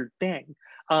weird thing.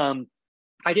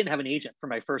 I didn't have an agent for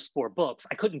my first 4 books.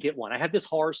 I couldn't get one. I had this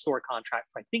horror store contract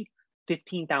for, I think,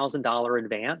 $15,000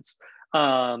 advance.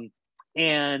 And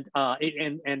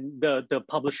the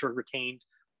publisher retained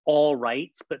all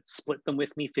rights, but split them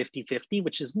with me 50-50,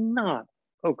 which is not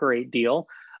a great deal.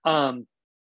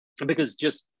 Because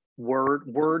just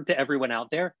word to everyone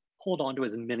out there, hold on to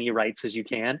as many rights as you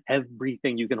can.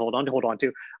 Everything you can hold on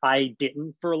to. I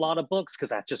didn't for a lot of books because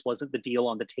that just wasn't the deal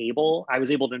on the table. I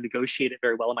was able to negotiate it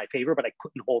very well in my favor, but I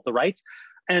couldn't hold the rights.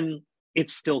 And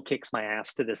it still kicks my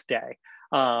ass to this day.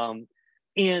 So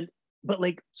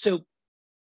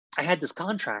I had this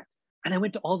contract and I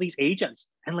went to all these agents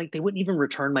and like, they wouldn't even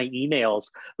return my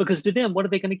emails because to them, what are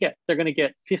they going to get? They're going to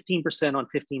get 15% on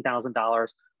 $15,000.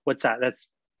 What's that? That's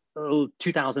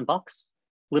 $2,000,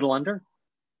 little under.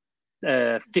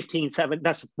 15.7,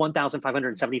 that's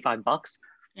 $1,575.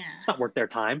 Yeah. It's not worth their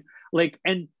time. Like,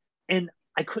 and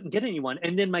I couldn't get anyone.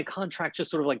 And then my contract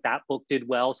just sort of like, that book did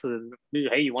well. So then,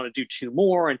 hey, you want to do 2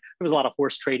 more? And there was a lot of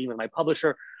horse trading with my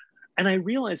publisher. And I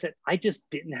realized that I just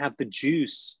didn't have the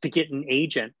juice to get an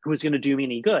agent who was going to do me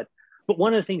any good. But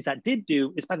one of the things that did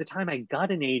do is by the time I got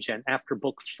an agent after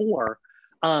book 4,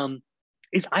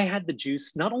 is I had the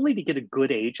juice not only to get a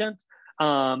good agent,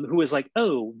 who was like,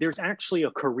 oh, there's actually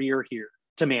a career here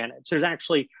to manage.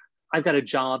 I've got a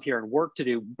job here and work to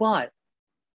do, but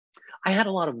I had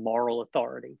a lot of moral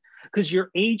authority because your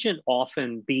agent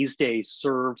often these days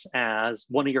serves as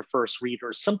one of your first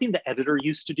readers, something the editor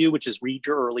used to do, which is read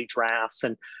your early drafts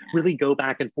and really go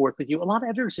back and forth with you. A lot of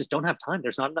editors just don't have time.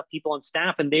 There's not enough people on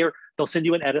staff and they'll send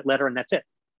you an edit letter and that's it.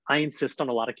 I insist on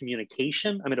a lot of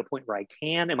communication. I'm at a point where I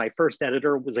can. And my first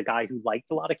editor was a guy who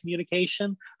liked a lot of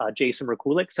communication, Jason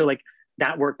Rakulik. So like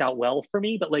that worked out well for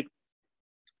me, but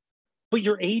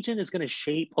your agent is going to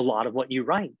shape a lot of what you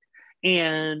write.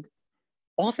 And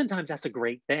oftentimes that's a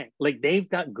great thing. Like they've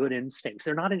got good instincts.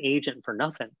 They're not an agent for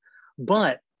nothing,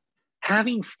 but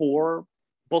having 4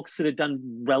 books that had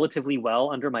done relatively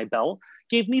well under my belt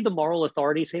gave me the moral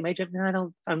authority to say, agent,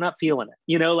 no, I'm not feeling it.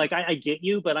 You know, like I get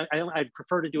you, but I'd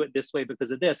prefer to do it this way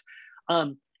because of this.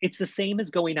 It's the same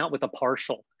as going out with a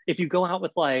partial. If you go out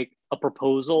with like a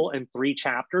proposal and 3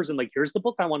 chapters and like, here's the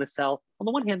book I want to sell. On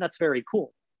the one hand, that's very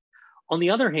cool. On the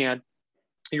other hand,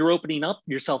 you're opening up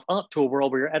yourself up to a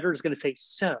world where your editor is going to say,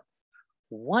 so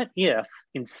what if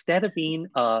instead of being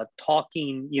a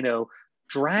talking,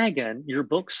 dragon, your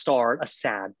book starred a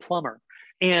sad plumber?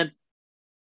 And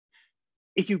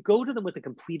if you go to them with a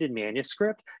completed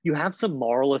manuscript, you have some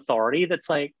moral authority that's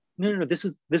like, no, this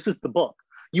is the book.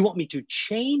 You want me to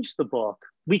change the book?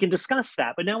 We can discuss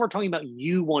that. But now we're talking about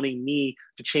you wanting me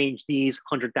to change these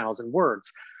 100,000 words.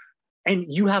 And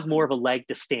you have more of a leg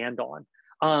to stand on.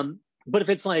 But if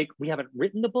it's like, we haven't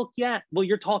written the book yet, well,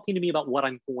 you're talking to me about what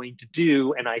I'm going to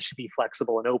do, and I should be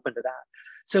flexible and open to that.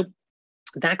 So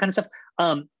that kind of stuff,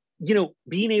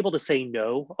 being able to say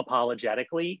no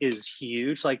apologetically is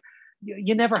huge. Like,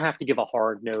 you never have to give a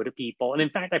hard no to people. And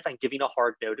in fact, I find giving a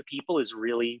hard no to people is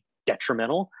really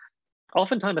detrimental.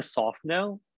 Oftentimes a soft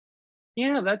no,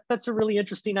 that's a really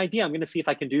interesting idea. I'm going to see if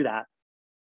I can do that.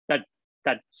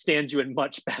 That stands you in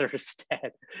much better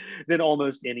stead than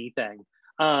almost anything.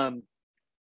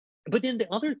 But then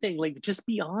the other thing, like just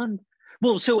beyond,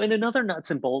 and another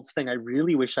nuts and bolts thing I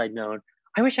really wish I'd known,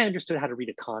 I wish I understood how to read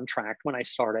a contract when I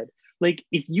started. Like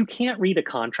if you can't read a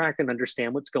contract and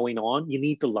understand what's going on, you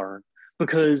need to learn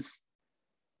because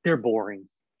they're boring.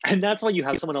 And that's why you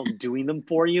have someone else doing them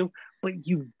for you, but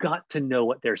you've got to know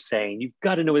what they're saying. You've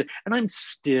got to know it. And I'm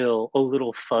still a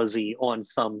little fuzzy on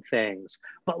some things,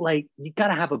 but like, you got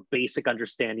to have a basic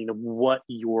understanding of what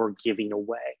you're giving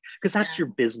away because that's your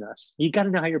business. You got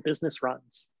to know how your business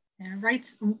runs. Yeah,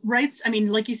 rights. I mean,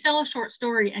 like you sell a short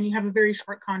story and you have a very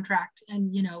short contract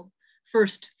and,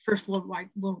 first worldwide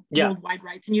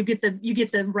rights, and you get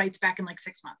the rights back in like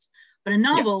 6 months, but a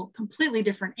novel, completely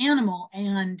different animal.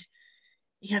 And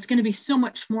it's going to be so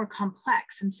much more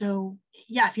complex. And so,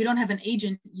 if you don't have an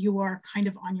agent, you are kind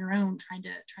of on your own trying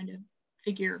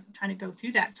to go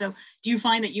through that. So do you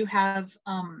find that you have,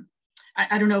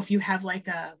 I don't know if you have like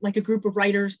a group of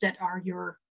writers that are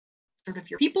your sort of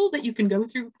your people that you can go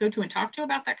to and talk to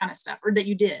about that kind of stuff, or that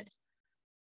you did?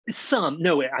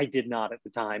 No, I did not at the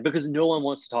time, because no one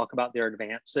wants to talk about their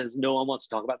advances. No one wants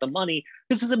to talk about the money.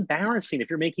 This is embarrassing. If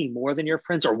you're making more than your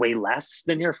friends or way less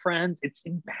than your friends, it's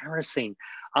embarrassing.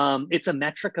 It's a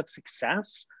metric of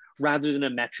success rather than a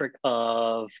metric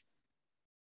of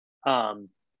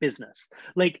business.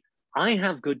 Like, I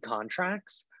have good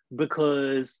contracts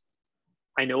because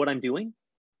I know what I'm doing.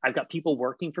 I've got people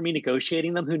working for me,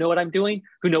 negotiating them, who know what I'm doing,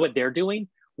 who know what they're doing.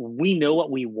 We know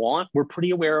what we want. We're pretty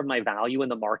aware of my value in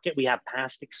the market. We have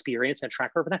past experience and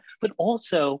track record for that. But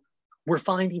also, we're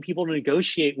finding people to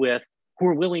negotiate with who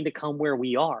are willing to come where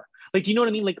we are. Like, do you know what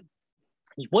I mean? Like,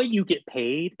 what you get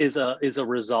paid is a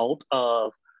result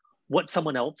of what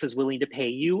someone else is willing to pay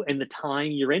you and the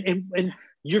time you're in, and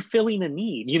you're filling a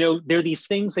need. You know, there are these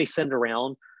things they send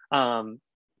around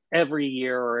every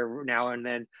year or every now and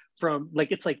then from,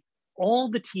 like, it's like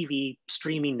all the TV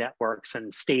streaming networks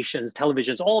and stations,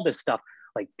 televisions, all this stuff,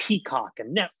 like Peacock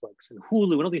and Netflix and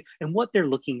Hulu and all these, and what they're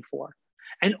looking for.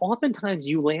 And oftentimes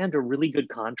you land a really good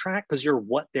contract because you're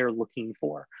what they're looking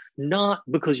for, not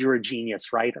because you're a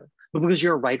genius writer, but because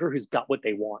you're a writer who's got what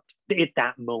they want at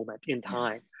that moment in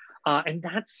time. And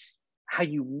that's how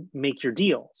you make your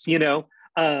deals, you know?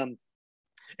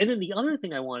 And then the other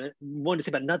thing I wanted to say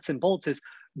about nuts and bolts is,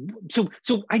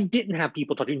 so I didn't have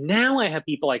people talk to. Now I have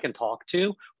people I can talk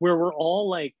to where we're all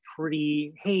like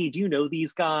pretty, hey, do you know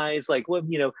these guys? Like, well,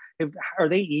 you know, are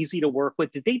they easy to work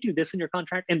with? Did they do this in your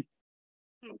contract? And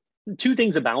two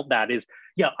things about that is,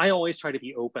 yeah, I always try to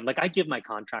be open. Like, I give my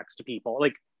contracts to people.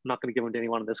 Like, I'm not going to give them to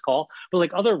anyone on this call, but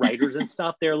like other writers and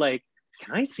stuff, they're like,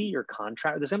 can I see your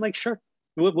contract? I'm like, sure.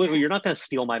 You're not going to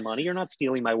steal my money. You're not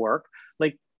stealing my work.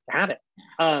 Like, have it.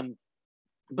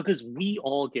 Because we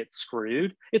all get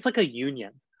screwed. It's like a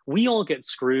union. We all get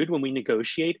screwed when we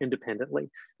negotiate independently.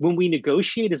 When we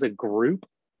negotiate as a group,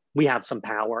 we have some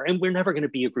power, and we're never going to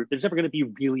be a group. There's never going to be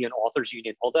really an authors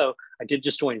union. Although I did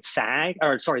just join the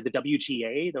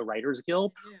WGA, the Writers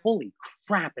Guild. Yeah. Holy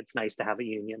crap, it's nice to have a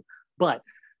union. But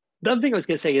the other thing I was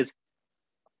going to say is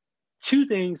two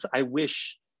things I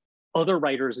wish other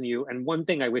writers knew, and one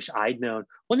thing I wish I'd known.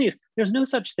 One thing is, there's no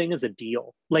such thing as a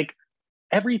deal. Like,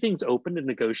 everything's open to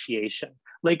negotiation.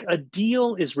 Like, a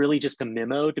deal is really just a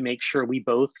memo to make sure we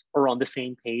both are on the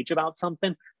same page about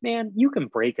something. Man, you can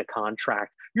break a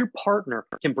contract. Your partner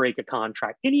can break a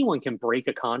contract. Anyone can break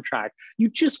a contract. You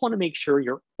just want to make sure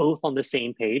you're both on the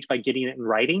same page by getting it in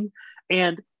writing.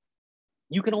 And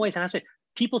you can always ask it.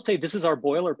 People say, this is our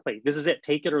boilerplate. This is it.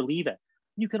 Take it or leave it.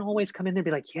 You can always come in there and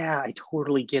be like, yeah, I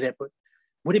totally get it, but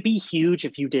would it be huge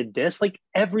if you did this? Like,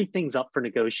 everything's up for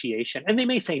negotiation. And they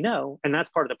may say no, and that's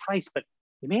part of the price, but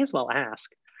you may as well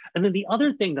ask. And then the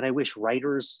other thing that I wish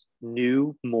writers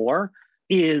knew more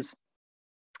is,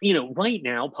 you know, right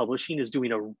now, publishing is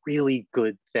doing a really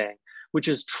good thing, which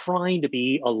is trying to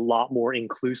be a lot more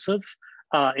inclusive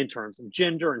in terms of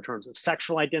gender, in terms of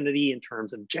sexual identity, in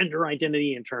terms of gender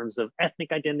identity, in terms of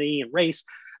ethnic identity and race,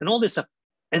 and all this stuff.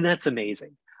 And that's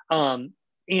amazing.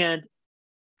 And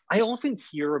I often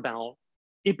hear about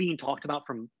it being talked about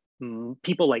from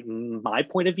people like my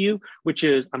point of view, which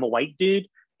is, I'm a white dude,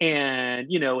 and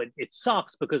you know, it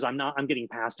sucks because I'm getting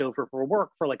passed over for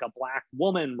work for like a Black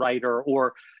woman writer,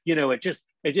 or you know, it just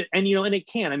and you know, and it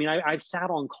can. I mean, I've sat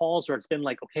on calls where it's been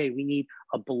like, okay, we need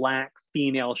a Black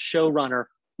female showrunner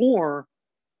or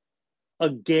a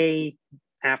gay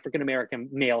African-American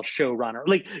male showrunner.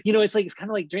 Like, you know, it's kind of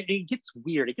like, it gets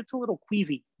weird. It gets a little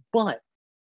queasy, but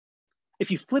if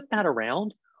you flip that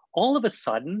around, all of a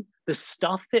sudden, the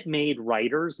stuff that made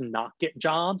writers not get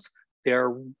jobs,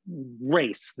 their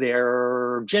race,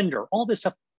 their gender, all this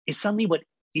stuff is suddenly what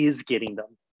is getting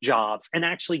them jobs and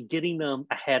actually getting them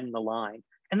ahead in the line.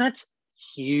 And that's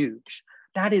huge.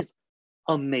 That is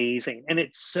amazing. And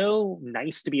it's so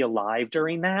nice to be alive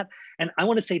during that. And I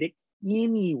want to say to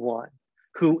anyone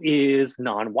who is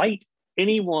non-white,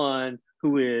 anyone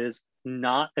who is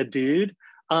not a dude,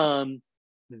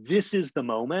 this is the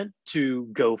moment to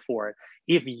go for it.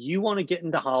 If you want to get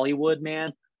into Hollywood,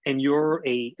 man, and you're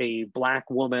a Black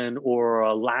woman or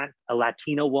a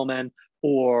Latina woman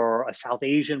or a South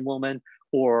Asian woman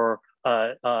or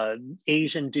a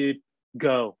Asian dude,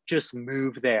 go. Just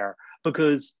move there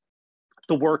because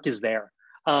the work is there.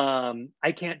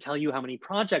 I can't tell you how many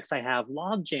projects I have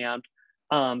log jammed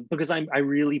because I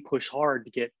really push hard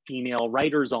to get female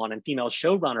writers on and female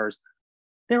showrunners.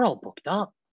 They're all booked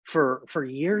up for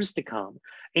years to come.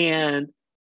 And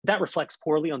that reflects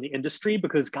poorly on the industry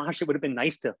because, gosh, it would have been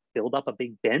nice to build up a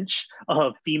big bench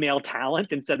of female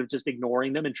talent instead of just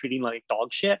ignoring them and treating them like dog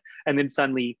shit. And then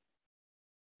suddenly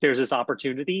there's this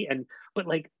opportunity, but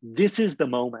like, this is the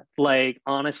moment, like,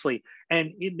 honestly,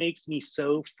 and it makes me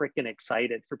so freaking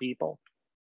excited for people.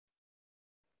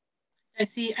 I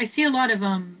see a lot of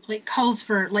like calls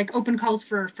for, like, open calls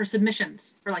for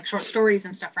submissions for like short stories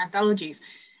and stuff for anthologies,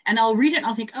 and I'll read it and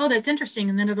I'll think, oh, that's interesting,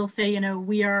 and then it'll say, you know,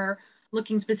 we are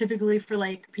looking specifically for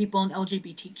like people in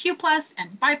LGBTQ plus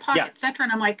and BIPOC, Yeah. etc.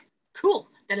 And I'm like, cool,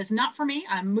 that is not for me.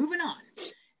 I'm moving on.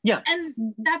 Yeah. And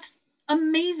that's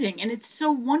amazing, and it's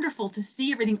so wonderful to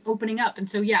see everything opening up. And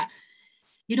so yeah,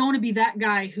 you don't want to be that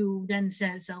guy who then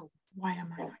says, oh, why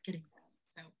am I not getting this?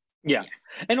 So yeah.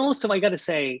 And also, I got to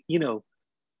say, you know,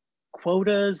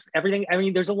 quotas, everything. I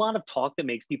mean, there's a lot of talk that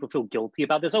makes people feel guilty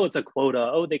about this. Oh, it's a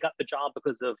quota. Oh, they got the job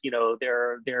because of, you know,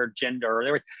 their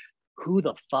gender. Who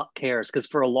the fuck cares? Because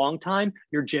for a long time,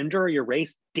 your gender or your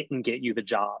race didn't get you the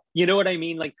job. You know what I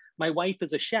mean? Like, my wife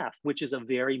is a chef, which is a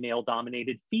very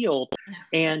male-dominated field,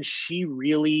 and she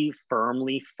really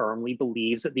firmly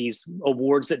believes that these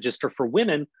awards that just are for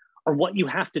women are what you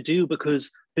have to do,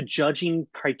 because the judging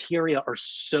criteria are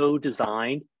so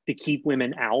designed to keep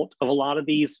women out of a lot of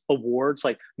these awards,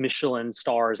 like Michelin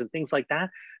stars and things like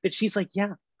that, that she's like,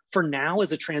 yeah, for now,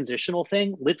 as a transitional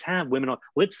thing, let's have women on.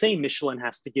 Let's say Michelin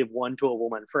has to give one to a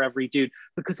woman for every dude,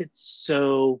 because it's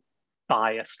so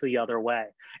biased the other way.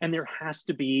 And there has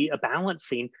to be a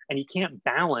balancing, and you can't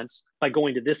balance by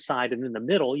going to this side and then the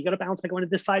middle. You got to balance by going to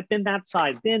this side, then that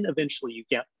side, then eventually you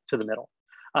get to the middle.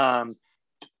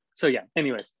 So yeah,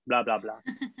 anyways, blah, blah, blah.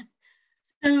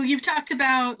 So you've talked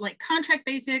about like contract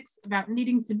basics, about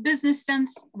needing some business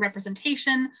sense,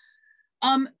 representation.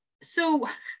 So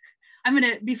I'm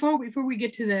gonna, before we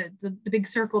get to the big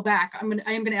circle back,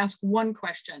 I am gonna ask one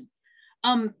question.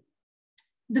 The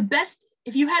best,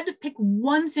 if you had to pick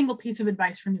one single piece of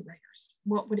advice for new writers,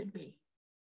 what would it be?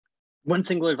 One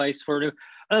single advice for new?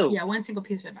 Yeah, one single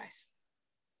piece of advice.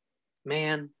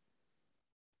 Man.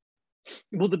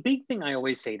 Well, the big thing I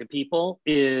always say to people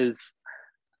is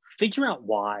figure out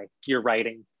why you're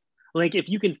writing. Like, if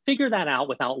you can figure that out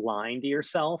without lying to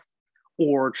yourself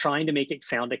or trying to make it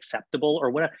sound acceptable or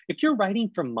whatever. If you're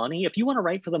writing for money, if you want to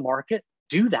write for the market,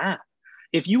 do that.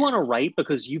 If you want to write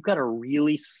because you've got a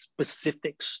really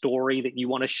specific story that you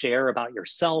want to share about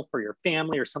yourself or your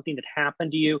family or something that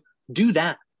happened to you, do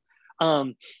that.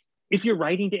 If you're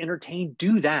writing to entertain,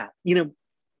 do that. You know,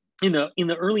 in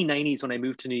the early 90s, when I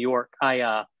moved to New York,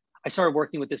 I started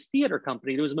working with this theater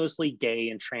company that was mostly gay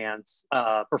and trans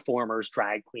performers,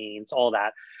 drag queens, all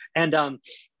that. And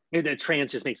the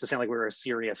trans just makes it sound like we were a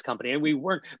serious company, and we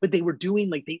weren't, but they were doing,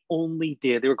 like, they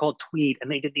were called Tweed,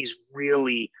 and they did these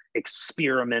really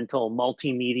experimental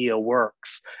multimedia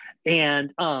works.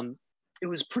 And it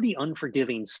was pretty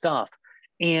unforgiving stuff.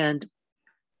 And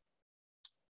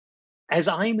as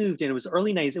I moved in, it was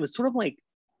early 90s, it was sort of like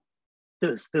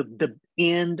the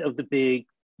end of the big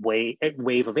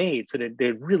wave of AIDS, and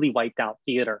it really wiped out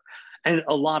theater. And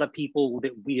a lot of people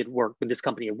that we had worked with, this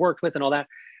company had worked with and all that.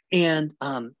 And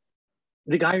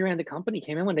the guy who ran the company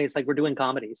came in one day. It's like, we're doing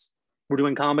comedies. We're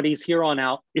doing comedies here on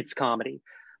out. It's comedy,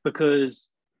 because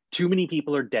too many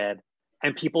people are dead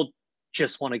and people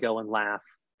just want to go and laugh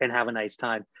and have a nice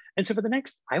time. And so for the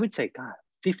next, I would say, God,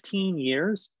 15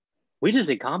 years, we just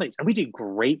did comedies, and we did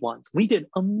great ones. We did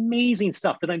amazing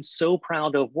stuff that I'm so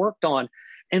proud to have worked on.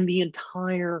 And the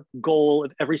entire goal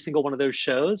of every single one of those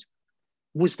shows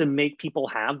was to make people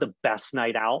have the best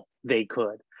night out they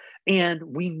could. And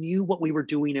we knew what we were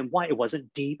doing and why. It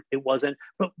wasn't deep, it wasn't,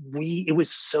 but it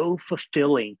was so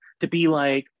fulfilling to be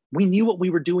like, we knew what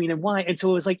we were doing and why. And so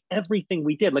it was like everything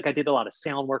we did. Like, I did a lot of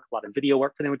sound work, a lot of video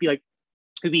work for them. Would be like,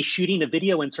 we'd be shooting a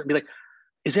video insert and be like,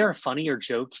 is there a funnier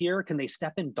joke here? Can they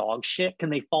step in dog shit? Can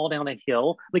they fall down a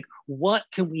hill? Like, what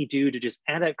can we do to just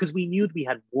add it? Because we knew that we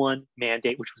had one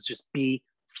mandate, which was just be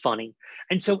funny.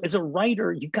 And so as a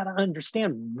writer, you got to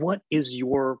understand what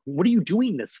are you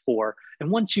doing this for? And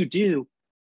once you do,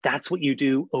 that's what you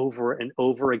do over and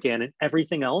over again. And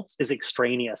everything else is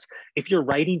extraneous. If you're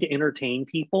writing to entertain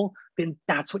people, then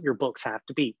that's what your books have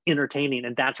to be, entertaining.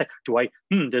 And that's it.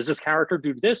 Does this character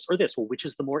do this or this? Well, which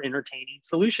is the more entertaining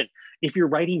solution? If you're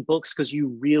writing books because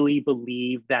you really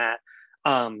believe that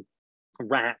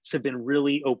rats have been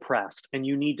really oppressed, and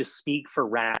you need to speak for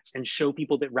rats and show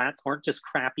people that rats aren't just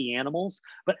crappy animals,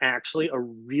 but actually a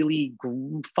really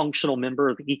functional member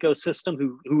of the ecosystem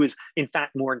who is in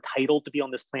fact more entitled to be on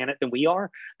this planet than we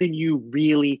are, then you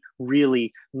really,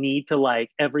 really need to, like,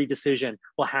 every decision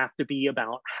will have to be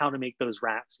about how to make those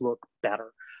rats look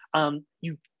better.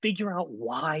 You figure out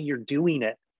why you're doing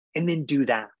it and then do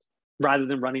that, rather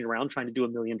than running around trying to do a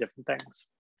million different things.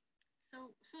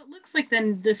 So it looks like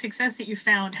then the success that you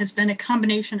found has been a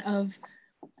combination of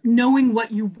knowing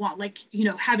what you want, like, you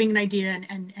know, having an idea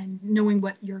and knowing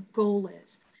what your goal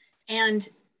is, and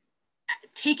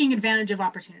taking advantage of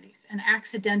opportunities and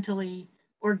accidentally,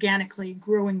 organically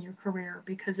growing your career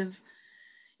because of,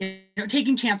 you know,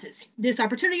 taking chances. This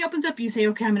opportunity opens up, you say,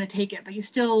 okay, I'm going to take it, but you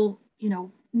still, you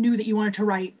know, knew that you wanted to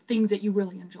write things that you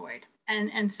really enjoyed.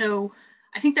 And so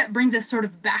I think that brings us sort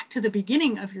of back to the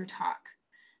beginning of your talk,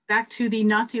 back to the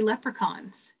Nazi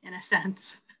leprechauns, in a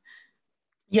sense.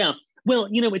 Yeah. Well,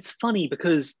 you know, it's funny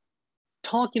because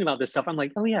talking about this stuff, I'm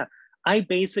like, oh yeah, I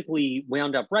basically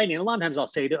wound up writing. A lot of times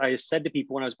I said to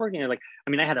people when I was working, like, I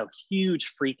mean, I had a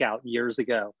huge freak out years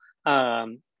ago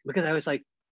because I was like,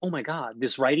 oh my God,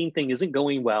 this writing thing isn't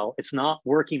going well. It's not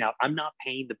working out. I'm not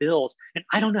paying the bills and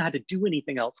I don't know how to do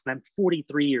anything else. And I'm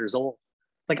 43 years old.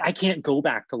 Like, I can't go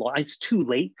back to law. It's too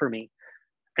late for me.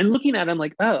 And looking at it, I'm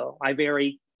like, oh, I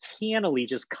very cannily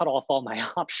just cut off all my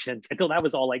options until that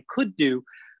was all I could do.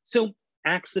 So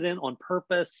accident on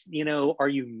purpose, you know, are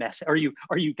you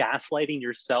gaslighting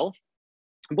yourself?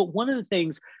 But one of the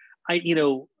things you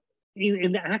know,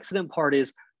 in the accident part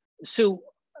is, so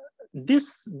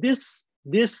this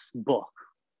book,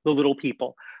 The Little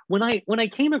People, when I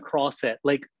came across it,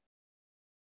 like,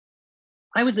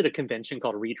 I was at a convention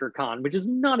called ReaderCon, which is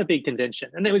not a big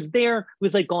convention. And it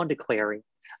was like gone to Clarion.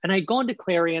 And I'd gone to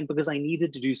Clarion because I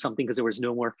needed to do something because there was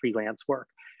no more freelance work.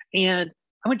 And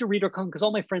I went to ReaderCon because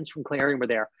all my friends from Clarion were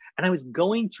there. And I was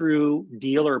going through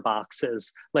dealer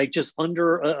boxes, like just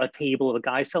under a table of a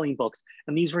guy selling books.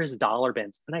 And these were his dollar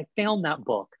bins. And I found that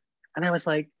book. And I was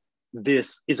like,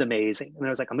 this is amazing. And I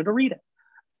was like, I'm going to read it.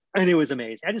 And it was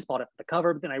amazing. I just bought it for the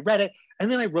cover, but then I read it, and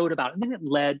then I wrote about it, and then it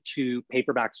led to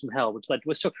Paperbacks from Hell, which led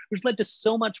to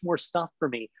so much more stuff for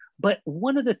me. But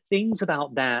one of the things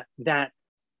about that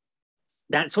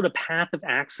sort of path of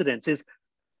accidents is,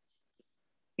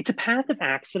 it's a path of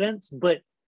accidents, but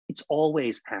it's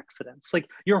always accidents. Like,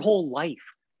 your whole life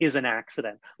is an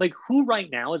accident. Like, who right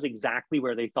now is exactly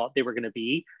where they thought they were going to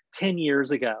be 10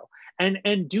 years ago?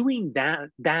 And doing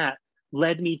that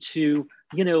led me to,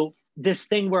 you know, this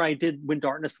thing where I did When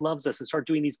Darkness Loves Us and started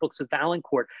doing these books with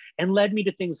Valancourt, and led me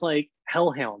to things like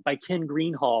Hellhound by Ken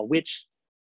Greenhall, which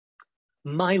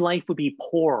my life would be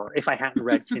poor if I hadn't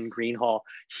read Ken Greenhall.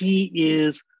 He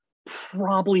is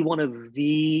probably one of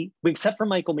the, except for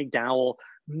Michael McDowell,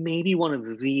 maybe one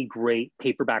of the great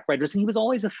paperback writers. And he was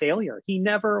always a failure. He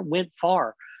never went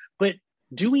far. But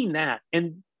doing that,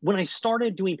 and when I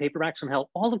started doing Paperbacks from Hell,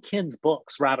 all of Ken's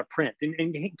books were out of print,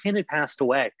 and Ken had passed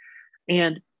away.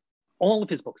 And all of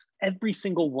his books, every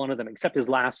single one of them, except his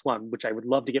last one, which I would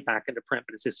love to get back into print,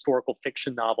 but it's a historical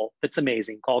fiction novel that's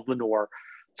amazing called Lenore.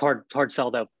 It's hard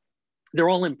sell though. They're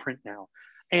all in print now.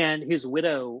 And his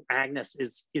widow, Agnes,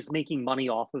 is making money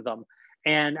off of them.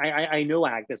 And I know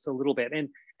Agnes a little bit. And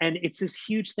it's this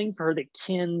huge thing for her that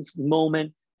Ken's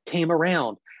moment came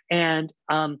around. And,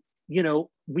 you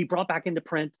know, we brought back into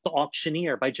print The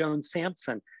Auctioneer by Joan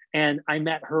Sampson. And I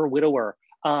met her widower,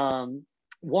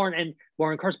 Warren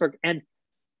Carlsberg, and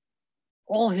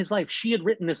all his life she had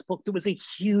written this book that was a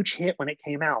huge hit when it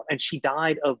came out, and she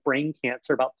died of brain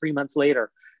cancer about 3 months later,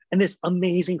 and this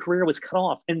amazing career was cut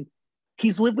off. And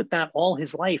he's lived with that all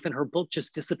his life, and her book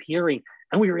just disappearing,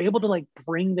 and we were able to like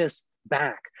bring this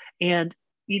back. And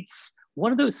it's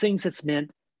one of those things that's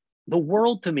meant the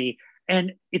world to me,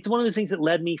 and it's one of those things that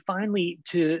led me finally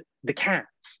to The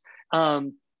Cats,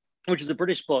 which is a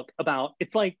British book about,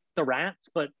 it's like The Rats,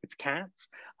 but it's cats,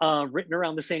 written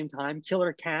around the same time.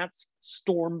 Killer cats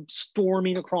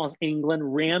storming across England,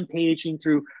 rampaging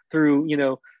through you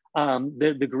know,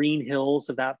 the green hills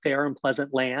of that fair and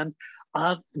pleasant land.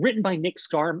 Written by Nick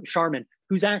Sharman,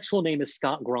 whose actual name is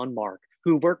Scott Grunmark,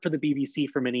 who worked for the BBC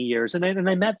for many years. And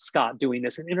I met Scott doing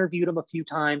this and interviewed him a few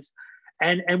times,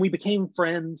 and we became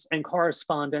friends and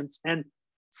correspondents. And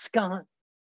Scott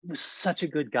was such a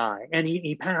good guy, and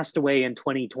he passed away in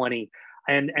 2020,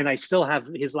 and I still have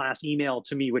his last email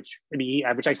to me, which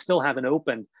I still haven't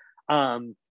opened,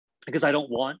 because I don't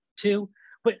want to.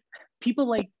 But people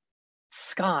like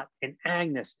Scott and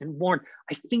Agnes and Warren,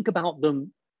 I think about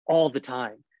them all the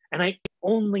time, and I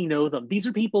only know them. These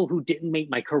are people who didn't make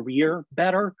my career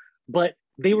better, but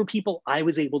they were people I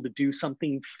was able to do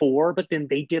something for, but then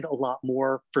they did a lot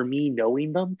more for me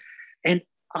knowing them. And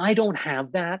I don't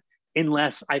have that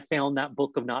unless I found that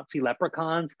book of Nazi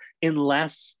leprechauns,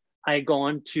 unless I had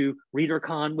gone to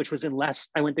ReaderCon, which was unless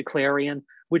I went to Clarion,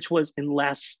 which was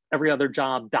unless every other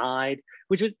job died,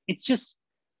 it's just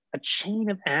a chain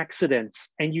of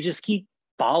accidents, and you just keep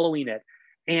following it.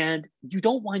 And you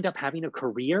don't wind up having a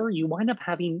career, you wind up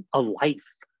having a life,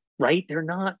 right? They're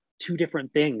not two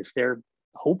different things. They're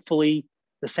hopefully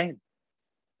the same.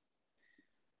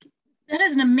 That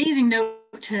is an amazing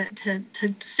note to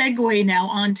segue now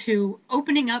onto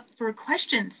opening up for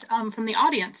questions from the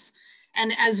audience.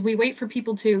 And as we wait for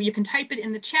people to, you can type it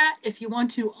in the chat. If you want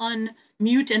to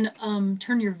unmute and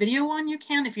turn your video on, you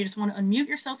can. If you just want to unmute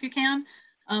yourself, you can.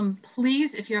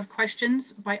 Please, if you have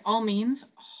questions, by all means,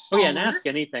 holler. Oh yeah, and ask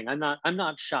anything. I'm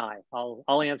not shy.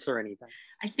 I'll answer anything.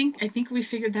 I think we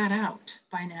figured that out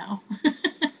by now.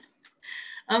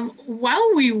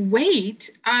 While we wait,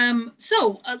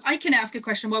 I can ask a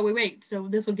question while we wait. So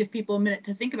this will give people a minute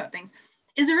to think about things.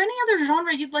 Is there any other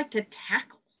genre you'd like to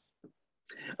tackle?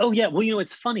 Oh yeah, well,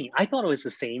 it's funny. I thought it was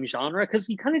the same genre because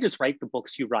you kind of just write the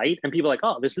books you write and people are like,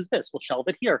 oh, this is this, we'll shelve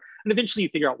it here. And eventually you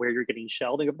figure out where you're getting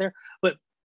shelving over there. But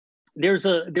there's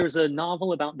a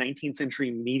novel about 19th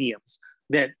century mediums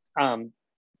that I've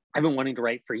been wanting to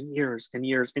write for years and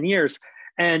years and years.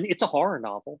 And it's a horror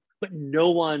novel, but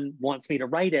no one wants me to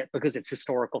write it because it's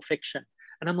historical fiction.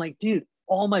 And I'm like, dude,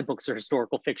 all my books are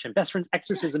historical fiction. Best Friend's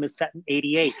Exorcism is set in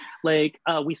 88. Like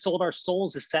We Sold Our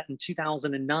Souls is set in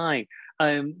 2009.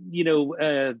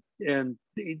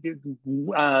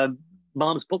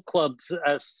 Mom's Book Club's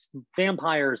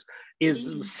Vampires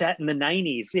is set in the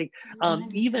 90s.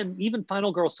 Even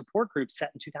Final Girl Support Group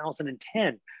set in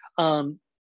 2010.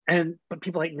 But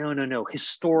people are like, no,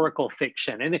 historical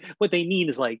fiction. And what they mean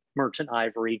is like Merchant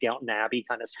Ivory, Downton Abbey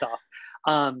kind of stuff.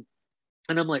 And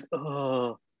I'm like,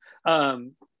 oh.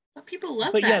 People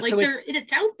love that. Yeah, like so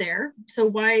it's out there. So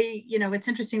why, it's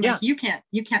interesting. Like you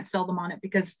can't sell them on it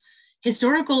because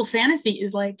historical fantasy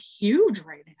is like huge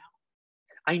right now.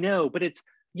 I know, but it's,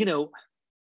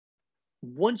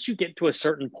 once you get to a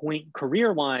certain point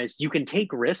career-wise, you can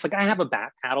take risks. Like I have a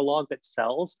back catalog that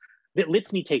sells, that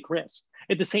lets me take risks.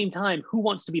 At the same time, who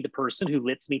wants to be the person who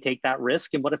lets me take that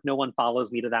risk? And what if no one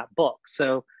follows me to that book?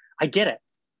 So I get it.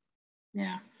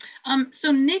 Yeah.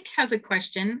 So Nick has a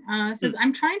question. Says,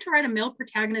 I'm trying to write a male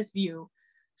protagonist view.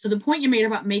 So the point you made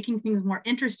about making things more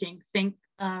interesting,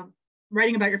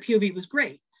 writing about your POV was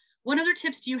great. What other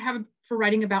tips do you have for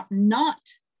writing about not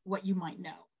what you might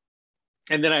know?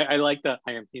 And then I like the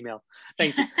I am female.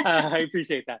 Thank you. I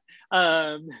appreciate that.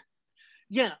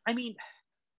 Yeah, I mean,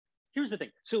 here's the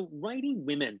thing. So writing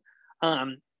women,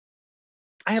 I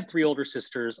have 3 older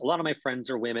sisters. A lot of my friends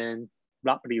are women,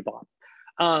 blah, blah, blah.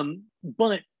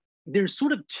 But there's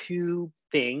sort of 2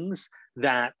 things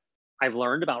that I've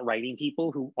learned about writing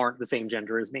people who aren't the same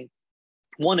gender as me.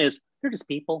 One is they're just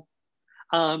people.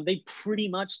 They pretty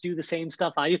much do the same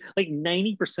stuff I do. Like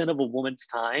 90% of a woman's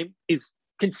time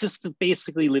consists of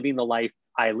basically living the life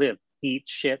I live. Eats,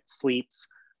 shit, sleeps,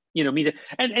 me.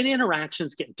 And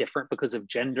interactions get different because of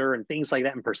gender and things like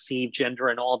that, and perceived gender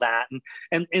and all that.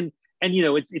 And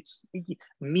it's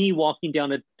me walking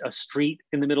down a street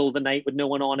in the middle of the night with no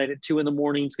one on it at 2 a.m.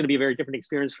 It's going to be a very different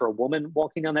experience for a woman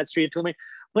walking down that street at 2 a.m.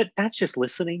 But that's just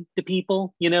listening to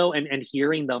people, and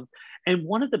hearing them. And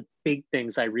one of the big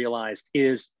things I realized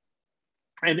is,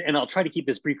 and I'll try to keep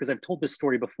this brief because I've told this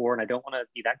story before and I don't want to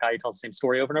be that guy who tells the same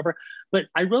story over and over, but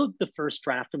I wrote the first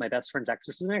draft of my best friend's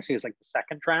Exorcism. Actually, it was like the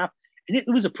second draft. And it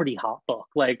was a pretty hot book.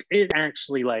 Like it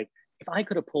actually, like, if I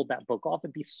could have pulled that book off,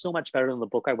 it'd be so much better than the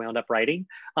book I wound up writing.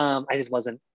 I just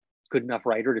wasn't good enough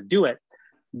writer to do it.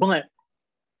 But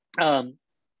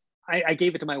I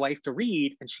gave it to my wife to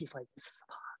read, and she's like, this is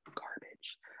hot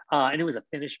garbage. And it was a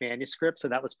finished manuscript, so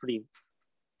that was pretty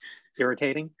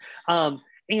irritating.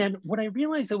 And what I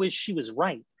realized, though, is she was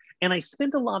right. And I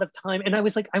spent a lot of time, and I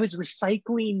was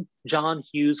recycling John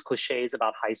Hughes cliches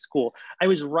about high school. I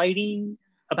was writing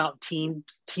about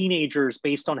teenagers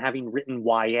based on having written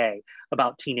YA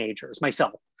about teenagers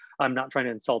myself. I'm not trying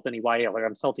to insult any YA, like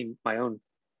I'm insulting my own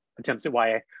attempts at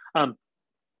YA. And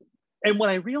what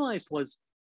I realized was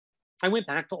I went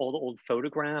back to all the old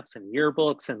photographs and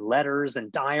yearbooks and letters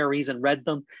and diaries and read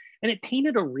them, and it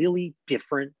painted a really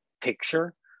different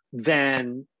picture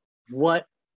than what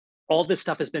all this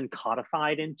stuff has been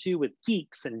codified into with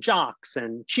geeks and jocks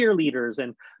and cheerleaders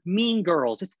and mean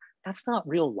girls. That's not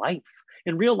real life.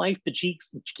 In real life, the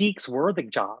geeks were the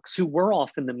jocks who were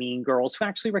often the mean girls who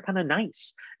actually were kind of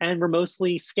nice and were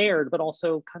mostly scared, but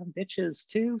also kind of bitches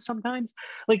too sometimes.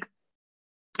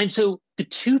 And so the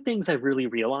 2 things I really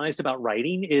realized about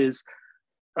writing is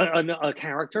a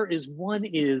character is, one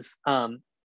is I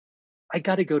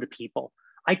got to go to people.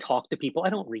 I talk to people. I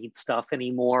don't read stuff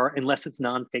anymore unless it's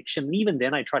nonfiction. And even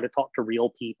then, I try to talk to real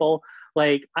people.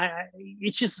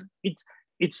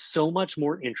 It's so much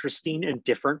more interesting and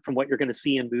different from what you're going to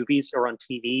see in movies or on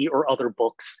TV or other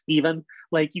books even.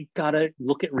 Like, you've got to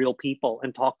look at real people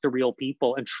and talk to real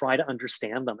people and try to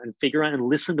understand them and figure out and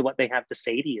listen to what they have to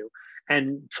say to you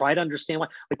and try to understand why,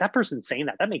 like, that person's saying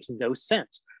that makes no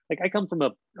sense. Like I come from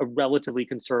a relatively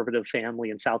conservative family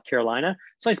in South Carolina.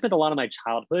 So I spent a lot of my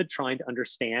childhood trying to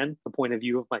understand the point of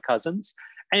view of my cousins.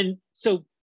 And so,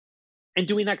 and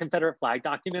doing that Confederate flag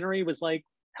documentary was like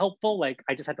helpful. Like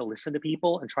I just had to listen to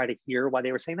people and try to hear why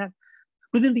they were saying that.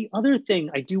 But then the other thing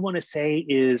I do want to say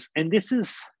is, and this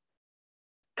is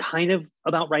kind of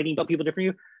about writing about people different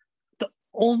from you, the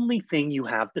only thing you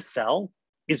have to sell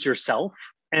is yourself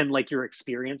and like your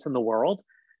experience in the world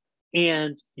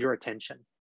and your attention.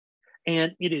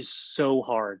 And it is so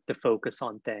hard to focus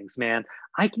on things, man.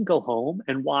 I can go home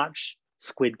and watch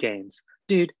Squid Games.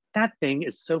 Dude, that thing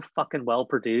is so fucking well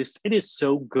produced. It is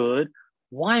so good.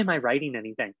 Why am I writing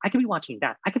anything? I could be watching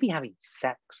that. I could be having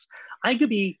sex. I could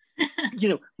be,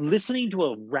 listening to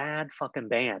a rad fucking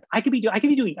band. I could be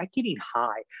getting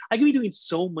high. I could be doing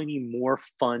so many more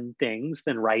fun things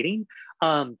than writing.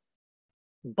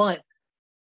 But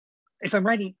if I'm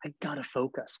writing, I gotta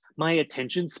focus. My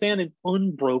attention span, an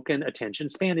unbroken attention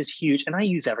span is huge. And I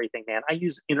use everything, man. I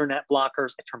use internet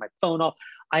blockers. I turn my phone off.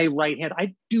 I right hand.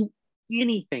 I do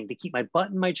anything to keep my butt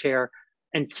in my chair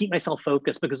and keep myself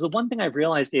focused. Because the one thing I've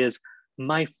realized is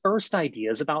my first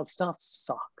ideas about stuff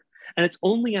suck. And it's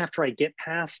only after I get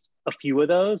past a few of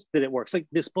those that it works. Like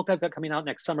this book I've got coming out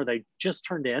next summer that I just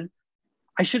turned in.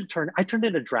 I turned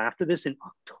in a draft of this in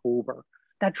October.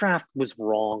 That draft was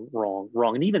wrong.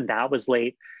 And even that was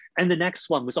late. And the next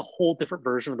one was a whole different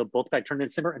version of the book that I turned in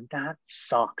December, and that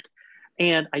sucked.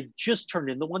 And I just turned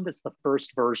in the one that's the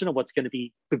first version of what's going to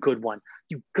be the good one.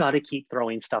 You got to keep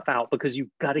throwing stuff out because you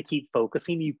got to keep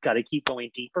focusing. You got to keep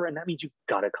going deeper. And that means you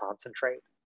got to concentrate.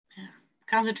 Yeah,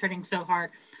 concentrating so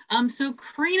hard. So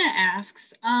Karina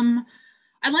asks,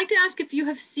 I'd like to ask if you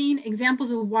have seen examples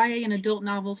of YA and adult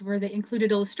novels where they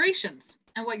included illustrations,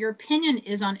 and what your opinion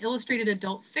is on illustrated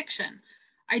adult fiction.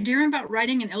 I dream about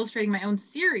writing and illustrating my own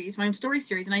story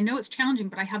series, and I know it's challenging,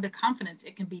 but I have the confidence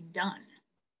it can be done.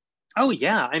 Oh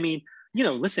yeah, I mean,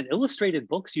 listen, illustrated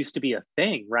books used to be a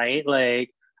thing, right? Like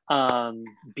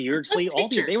Beardsley, all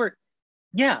they were,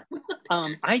 yeah.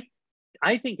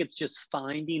 I think it's just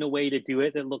finding a way to do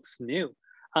it that looks new.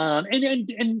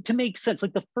 And to make sense,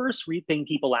 like the first thing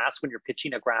people ask when you're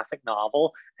pitching a graphic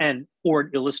novel or an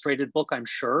illustrated book, I'm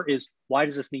sure, is why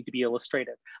does this need to be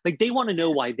illustrated? Like they want to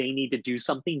know why they need to do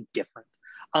something different.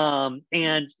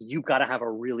 And you've got to have a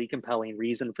really compelling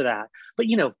reason for that. But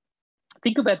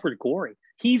think of Edward Gorey.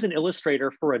 He's an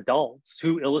illustrator for adults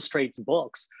who illustrates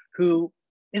books, who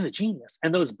is a genius.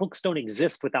 And those books don't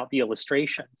exist without the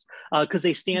illustrations because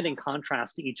they stand in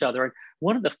contrast to each other. And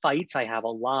one of the fights I have a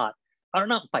lot, or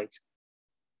not fights,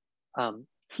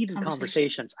 heated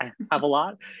conversations I have a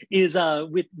lot is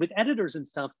with editors and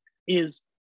stuff, is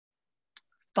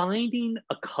finding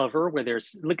a cover where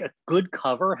there's like a good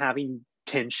cover having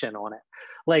tension on it,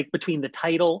 like between the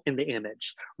title and the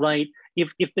image, right?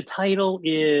 If the title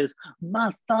is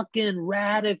 "My fucking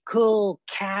radical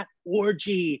cat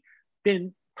orgy,"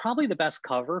 then probably the best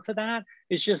cover for that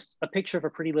is just a picture of a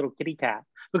pretty little kitty cat,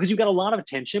 because you've got a lot of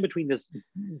tension between this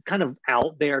kind of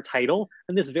out there title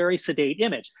and this very sedate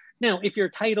image. Now, if your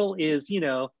title is,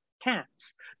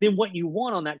 cats, then what you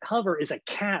want on that cover is a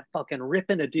cat fucking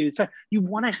ripping a dude. So you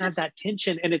want to have that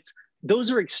tension, and those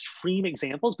are extreme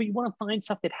examples, but you want to find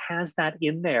stuff that has that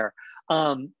in there.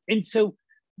 And so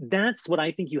that's what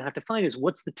I think you have to find, is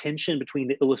what's the tension between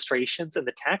the illustrations and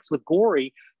the text. With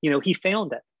Gorey, he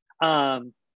found it.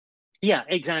 Yeah,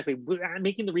 exactly.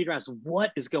 Making the reader ask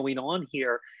what is going on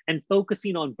here and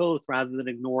focusing on both rather than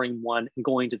ignoring one and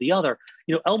going to the other.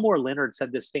 Elmore Leonard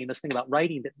said this famous thing about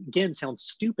writing that, again, sounds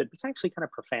stupid, but it's actually kind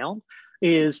of profound,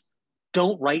 is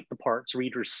don't write the parts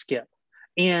readers skip.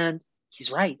 And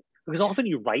he's right, because often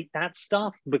you write that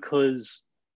stuff because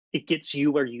it gets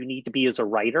you where you need to be as a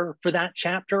writer for that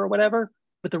chapter or whatever,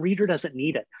 but the reader doesn't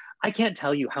need it. I can't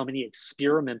tell you how many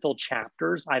experimental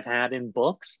chapters I've had in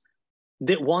books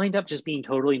that wind up just being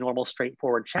totally normal,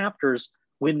 straightforward chapters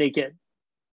when they get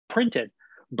printed.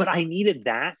 But I needed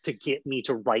that to get me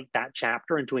to write that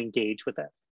chapter and to engage with it.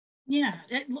 Yeah,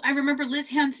 I remember Liz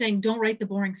Hand saying, "Don't write the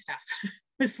boring stuff."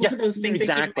 It's one of those things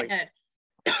exactly. that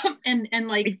came in my head. and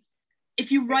like,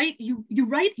 if you write, you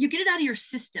get it out of your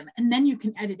system, and then you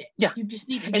can edit it. Yeah, you just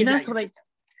need to get it out of your system.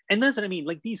 And that's what I mean.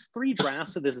 Like these 3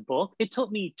 drafts of this book, it took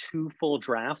me 2 full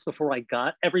drafts before I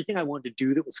got everything I wanted to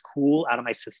do that was cool out of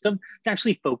my system to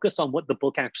actually focus on what the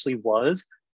book actually was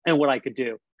and what I could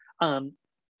do. And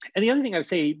the other thing I would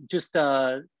say, just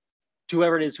to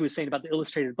whoever it is who was saying about the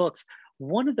illustrated books,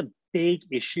 one of the big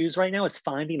issues right now is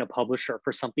finding a publisher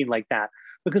for something like that,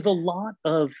 because a lot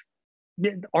of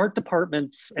art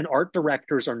departments and art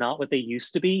directors are not what they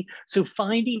used to be. So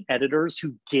finding editors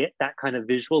who get that kind of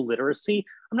visual literacy,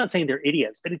 I'm not saying they're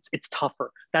idiots, but it's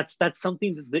tougher. That's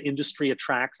something that the industry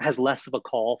has less of a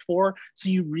call for. So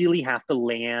you really have to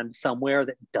land somewhere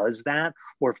that does that,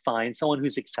 or find someone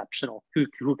who's exceptional,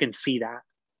 who can see that.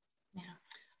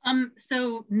 Yeah.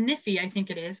 So Niffy, I think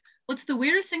it is. What's the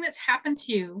weirdest thing that's happened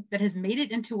to you that has made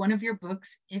it into one of your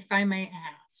books, if I may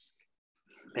ask?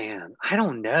 Man, I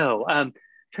don't know.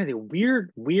 Trying to think,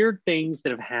 weird things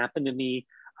that have happened to me.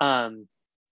 Man,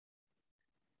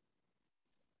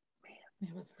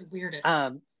 what's the weirdest?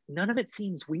 None of it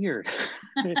seems weird.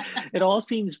 It all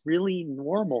seems really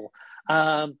normal.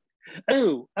 Man,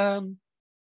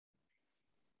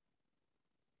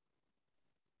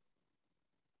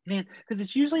 because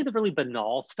it's usually the really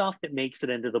banal stuff that makes it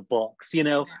into the books, you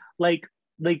know, like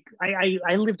I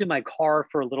lived in my car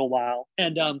for a little while,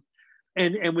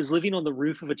 and was living on the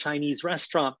roof of a Chinese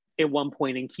restaurant at one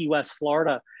point in Key West,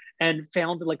 Florida, and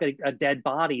found like a dead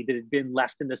body that had been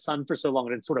left in the sun for so long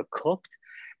and had sort of cooked.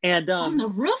 And on the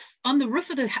roof of the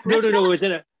restaurant? No, it was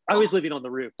I was living on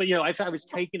the roof, but you know, I was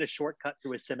taking a shortcut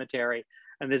through a cemetery,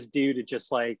 and this dude had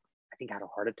just like, I think had a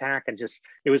heart attack, and just,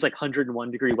 it was like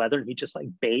 101-degree weather, and he just like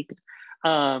baked.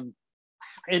 And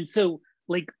so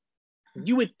like,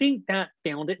 you would think that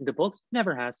found it into books.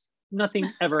 Never has.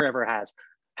 Nothing ever has.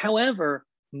 However,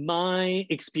 my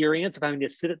experience of having to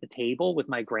sit at the table with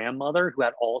my grandmother who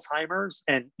had Alzheimer's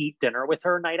and eat dinner with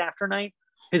her night after night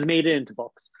has made it into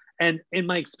books. And in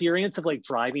my experience of like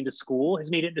driving to school has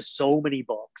made it into so many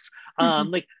books.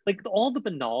 Like all the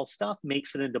banal stuff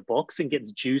makes it into books and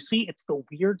gets juicy. It's the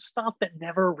weird stuff that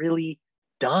never really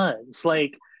does.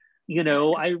 Like, you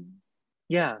know,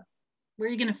 yeah. Where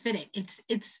are you going to fit it?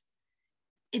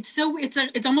 It's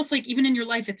almost like even in your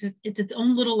life, it's its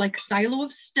own little like silo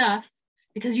of stuff,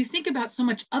 because you think about so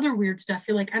much other weird stuff.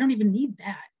 You're like, I don't even need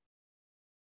that.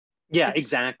 Yeah,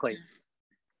 exactly.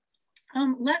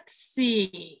 Let's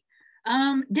see.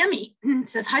 Demi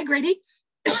says, hi, Grady.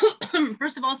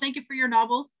 First of all, thank you for your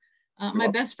novels. My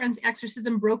best friend's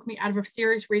Exorcism broke me out of a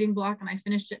serious reading block, and I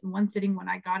finished it in one sitting when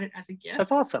I got it as a gift.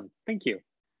 That's awesome. Thank you.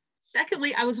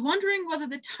 Secondly, I was wondering whether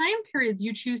the time periods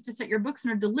you choose to set your books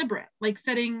in are deliberate, like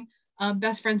setting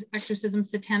Best Friend's Exorcism,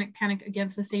 Satanic Panic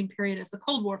against the same period as the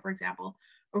Cold War, for example,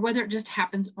 or whether it just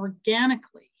happens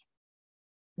organically.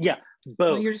 Yeah,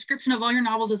 both. Your description of all your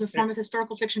novels as a form of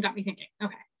historical fiction got me thinking.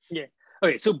 Okay. Yeah.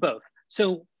 Okay, so both.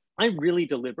 So I really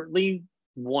deliberately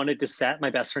wanted to set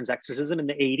my best friend's Exorcism in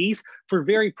the 80s for a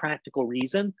very practical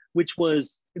reason, which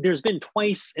was there's been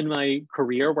twice in my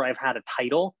career where I've had a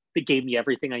title that gave me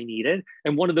everything I needed.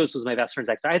 And one of those was my best friend's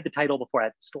Exorcism. I had the title before I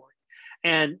had the story.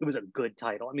 And it was a good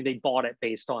title. I mean,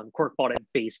 Quirk bought it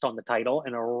based on the title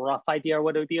and a rough idea of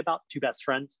what it would be about. Two Best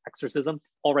Friends, Exorcism,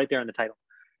 all right there in the title.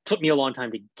 Took me a long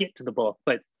time to get to the book.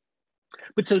 But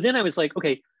so then I was like,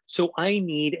 okay, so I'm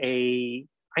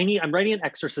writing an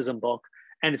exorcism book,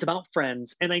 and it's about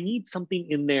friends, and I need something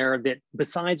in there that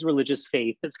besides religious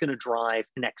faith that's going to drive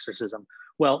an exorcism.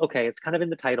 Well, okay, it's kind of in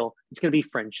the title. It's going to be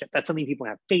friendship. That's something people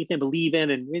have faith and believe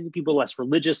in, and people are less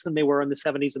religious than they were in the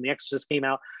 70s when The Exorcist came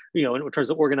out, you know, in terms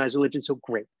of organized religion. So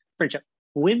great, friendship.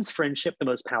 When's friendship the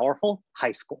most powerful?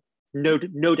 High school. No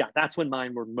doubt. That's when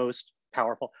mine were most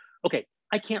powerful. Okay,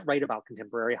 I can't write about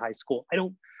contemporary high school. I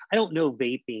don't know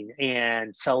vaping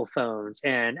and cell phones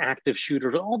and active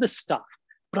shooters, all this stuff,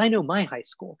 but I know my high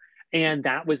school, and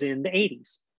that was in the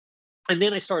 80s. And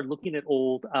then I started looking at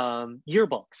old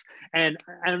yearbooks, and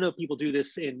I don't know if people do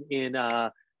this in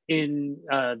the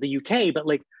UK, but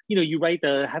like, you know, you write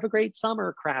the "Have a great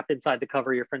summer" crap inside the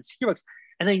cover of your friend's yearbooks.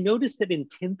 And I noticed that in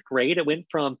 10th grade, it went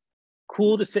from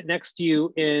cool to sit next to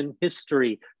you in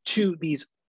history to these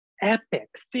epic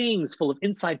things full of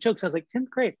inside jokes. I was like, 10th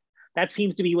grade, that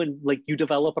seems to be when like you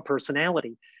develop a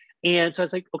personality. And so I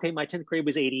was like, okay, my 10th grade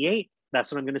was 88. That's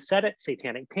when I'm going to set it.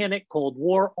 Satanic Panic, Cold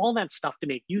War, all that stuff to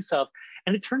make use of.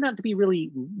 And it turned out to be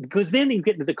really, because then you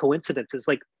get into the coincidences.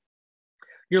 Like,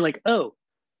 you're like, oh,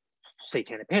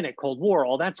 Satanic Panic, Cold War,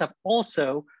 all that stuff.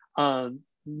 Also,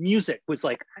 music was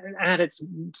like at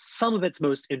some of its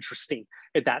most interesting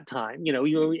at that time. You know,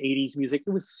 80s music,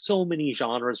 there was so many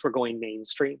genres were going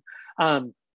mainstream.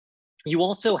 You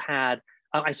also had,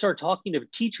 I started talking to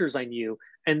teachers I knew,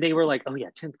 and they were like, oh yeah,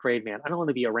 10th grade, man, I don't want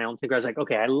to be around 10th grade. I was like,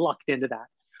 okay, I lucked into that.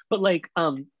 But like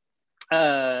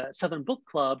Southern Book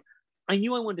Club, I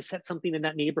knew I wanted to set something in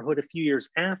that neighborhood a few years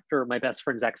after my best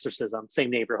friend's Exorcism,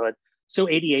 same neighborhood. So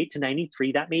 88 to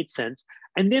 93, that made sense.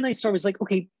 And then I was like,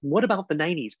 okay, what about the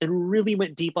 90s? And really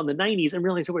went deep on the 90s and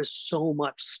realized there was so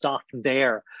much stuff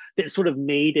there that sort of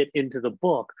made it into the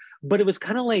book. But it was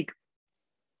kind of like,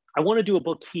 I want to do a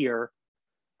book here,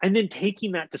 and then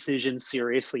taking that decision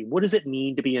seriously. What does it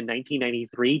mean to be in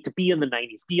 1993, to be in the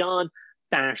 90s, beyond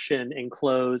fashion and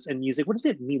clothes and music? What does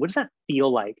it mean? What does that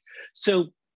feel like? So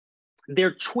there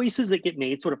are choices that get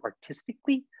made sort of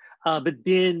artistically, but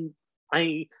then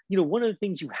one of the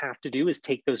things you have to do is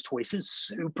take those choices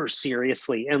super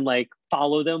seriously and like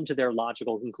follow them to their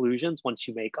logical conclusions once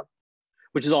you make them,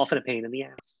 which is often a pain in the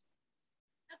ass.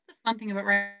 That's the fun thing about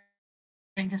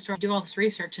writing history. Do all this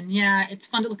research, and yeah, it's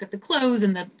fun to look at the clothes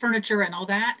and the furniture and all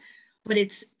that, but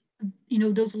it's,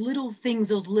 those little things,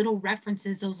 those little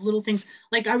references, those little things.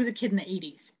 Like I was a kid in the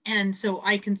 80s, and so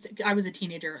I was a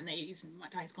teenager in the 80s and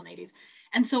went to high school in the 80s,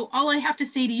 and so all I have to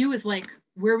say to you is like,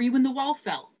 where were you when the wall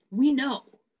fell? We know.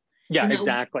 Yeah,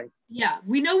 exactly. Yeah,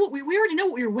 we know we already know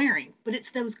what we were wearing, but it's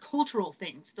those cultural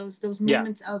things, those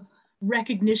moments of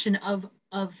recognition of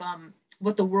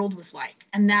what the world was like,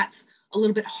 and that's a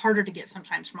little bit harder to get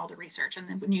sometimes from all the research. And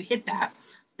then when you hit that,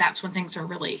 that's when things are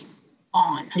really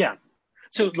on. Yeah.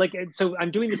 So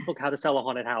I'm doing this book, How to Sell a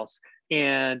Haunted House,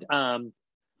 and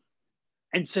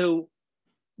so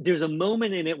there's a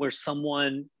moment in it where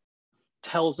someone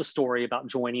tells a story about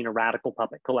joining a radical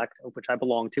puppet collective, which I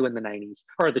belonged to in the 90s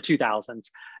or the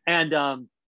 2000s. And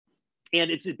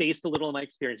it's based a little on my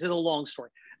experience. It's a long story.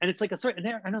 And it's like a story,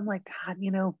 and I'm like, God,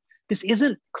 this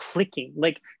isn't clicking.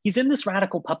 Like, he's in this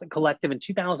radical puppet collective in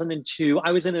 2002.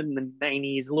 I was in it in the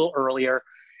 90s, a little earlier.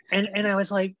 And I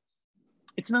was like,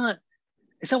 it's not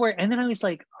where, and then I was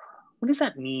like, what does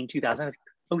that mean, 2000? I was like,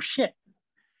 oh shit,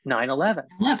 9/11.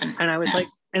 And I was like,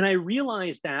 and I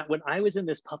realized that when I was in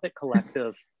this puppet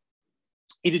collective,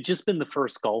 it had just been the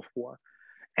first Gulf War.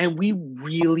 And we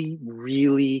really,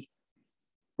 really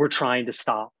were trying to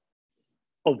stop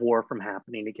a war from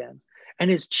happening again. And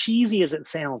as cheesy as it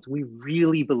sounds, we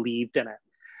really believed in it.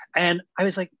 And I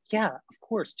was like, yeah, of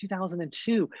course,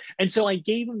 2002. And so I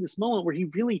gave him this moment where he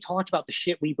really talked about the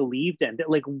shit we believed in, that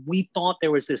like we thought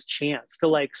there was this chance to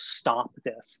like stop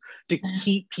this, to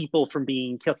keep people from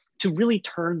being killed, to really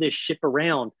turn this ship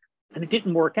around. And it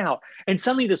didn't work out. And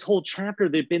suddenly this whole chapter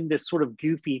that had been this sort of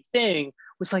goofy thing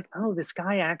was like, oh, this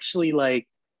guy actually like,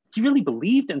 he really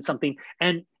believed in something.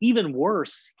 And even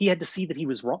worse, he had to see that he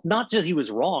was wrong. Not just he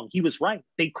was wrong, he was right.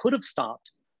 They could have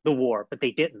stopped the war, but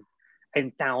they didn't.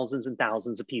 And thousands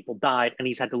of people died, and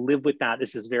he's had to live with that.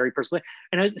 This is very personal.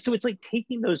 And so it's like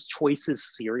taking those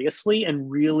choices seriously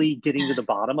and really getting to the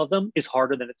bottom of them is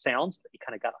harder than it sounds, but you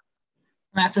kind of got to.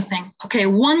 That's the thing. Okay,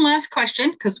 one last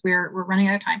question, because we're running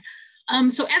out of time.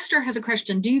 So Esther has a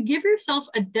question. Do you give yourself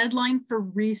a deadline for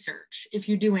research, if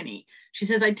you do any? She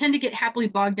says, I tend to get happily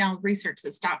bogged down with research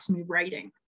that stops me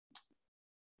writing.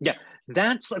 Yeah,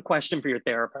 that's a question for your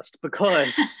therapist,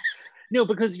 because no,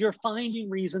 because you're finding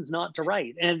reasons not to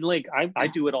write. And like, I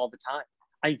do it all the time.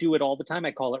 I do it all the time.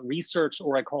 I call it research,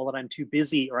 or I call it I'm too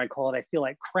busy, or I call it I feel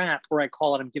like crap, or I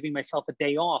call it I'm giving myself a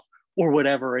day off, or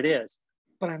whatever it is.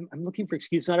 But I'm looking for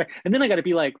excuses. And then I got to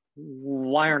be like,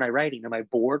 why aren't I writing? Am I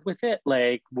bored with it?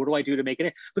 Like, what do I do to make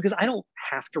it? Because I don't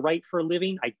have to write for a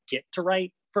living. I get to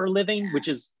write for a living, which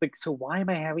is like, so why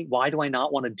do I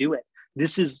not want to do it?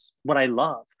 This is what I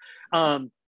love. And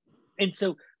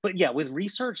so, but yeah, with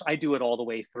research, I do it all the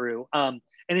way through. And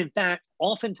in fact,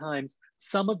 oftentimes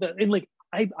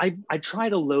I try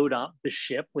to load up the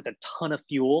ship with a ton of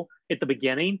fuel at the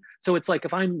beginning. So it's like,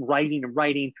 if I'm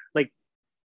writing, like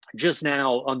just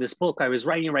now on this book, I was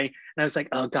writing, and I was like,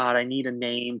 oh God, I need a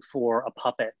name for a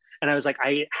puppet. And I was like,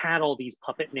 I had all these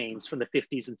puppet names from the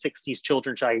 50s and 60s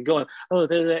children's show. I could go,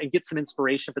 and get some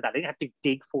inspiration for that. I didn't have to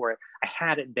dig for it. I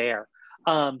had it there.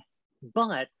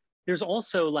 But there's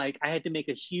also like, I had to make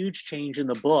a huge change in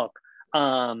the book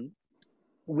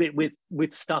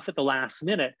with stuff at the last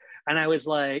minute. And I was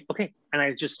like, okay. And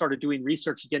I just started doing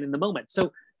research again in the moment.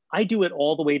 So I do it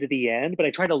all the way to the end, but I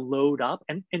try to load up,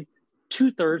 and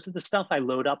 2/3 of the stuff I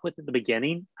load up with at the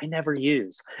beginning, I never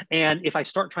use. And if I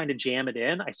start trying to jam it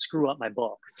in, I screw up my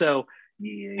book. So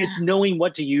it's knowing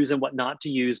what to use and what not to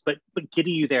use, but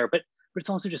getting you there. But it's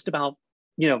also just about,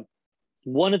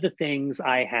 one of the things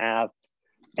I have,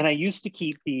 and I used to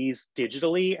keep these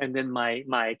digitally, and then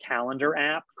my calendar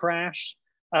app crashed.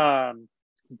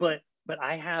 But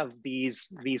I have these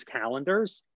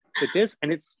calendars with this,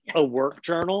 and it's a work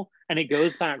journal, and it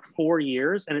goes back 4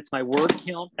 years, and it's my word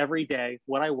count every day,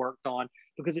 what I worked on,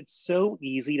 because it's so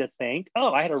easy to think,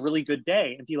 oh, I had a really good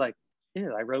day, and be like,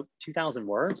 ew, I wrote 2,000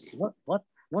 words. What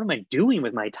am I doing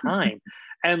with my time?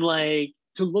 And like,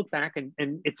 to look back, and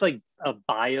it's like a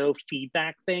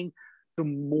biofeedback thing. The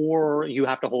more you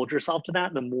have to hold yourself to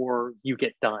that, the more you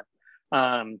get done.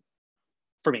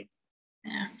 For me.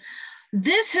 Yeah.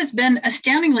 This has been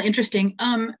astoundingly interesting.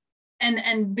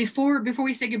 And before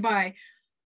we say goodbye,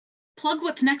 plug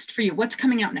what's next for you. What's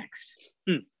coming out next?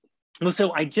 Well,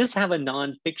 so I just have a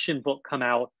nonfiction book come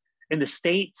out in the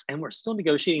States, and we're still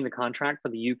negotiating the contract for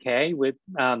the UK with,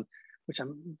 which I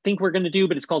think we're going to do,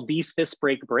 but it's called Beast Fists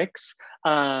Break Bricks.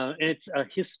 It's a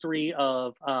history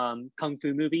of Kung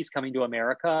Fu movies coming to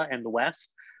America and the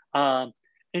West. And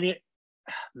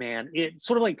it's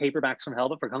sort of like Paperbacks from Hell,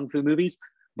 but for Kung Fu movies.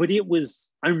 But I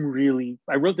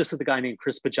wrote this with a guy named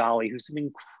Chris Bajali, who's an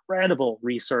incredible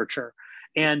researcher.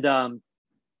 And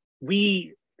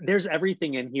there's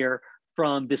everything in here,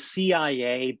 from the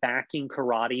CIA backing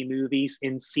karate movies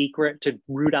in secret to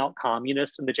root out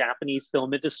communists in the Japanese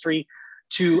film industry,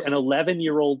 to an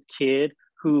 11-year-old kid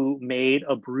who made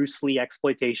a Bruce Lee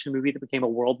exploitation movie that became a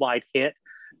worldwide hit,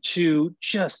 to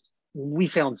we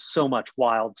found so much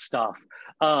wild stuff.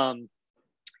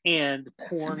 And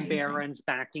porn barons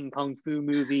backing Kung Fu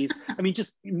movies. I mean,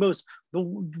 just the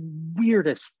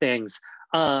weirdest things.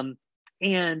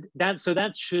 And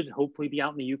that should hopefully be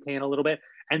out in the UK in a little bit.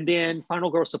 And then Final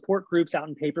Girl support groups out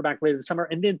in paperback later this summer.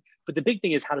 And then, but the big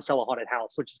thing is How to Sell a Haunted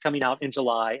House, which is coming out in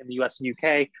July in the US and UK.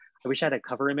 I wish I had a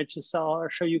cover image to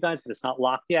show you guys, but it's not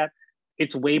locked yet.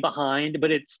 It's way behind,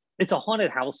 but it's a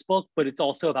haunted house book, but it's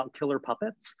also about killer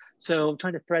puppets. So I'm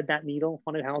trying to thread that needle,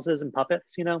 haunted houses and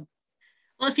puppets, you know?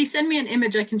 Well, if you send me an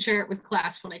image, I can share it with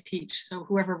class when I teach. So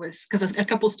whoever was, because a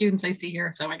couple students I see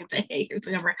here, so I can say, hey, here's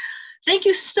the cover. Thank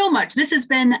you so much. This has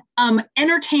been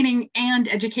entertaining and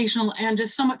educational, and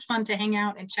just so much fun to hang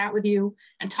out and chat with you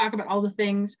and talk about all the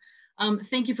things.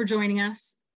 Thank you for joining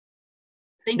us.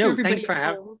 Thank you, everybody.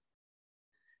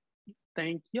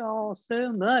 Thank y'all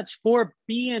so much for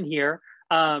being here.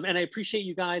 And I appreciate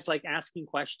you guys asking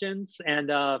questions and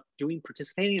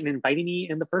participating and inviting me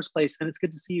in the first place. And it's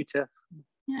good to see you too.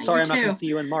 Yeah, sorry, I'm not going to see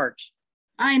you in March.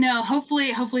 I know.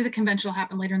 Hopefully the convention will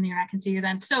happen later in the year. I can see you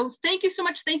then. So thank you so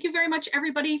much. Thank you very much,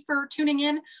 everybody, for tuning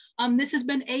in. This has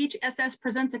been AHSS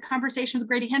Presents, a conversation with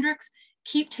Grady Hendrix.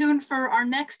 Keep tuned for our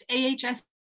next AHSS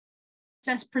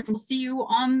Presents.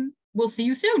 We'll see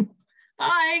you soon.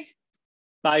 Bye.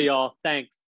 Bye, y'all.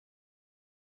 Thanks.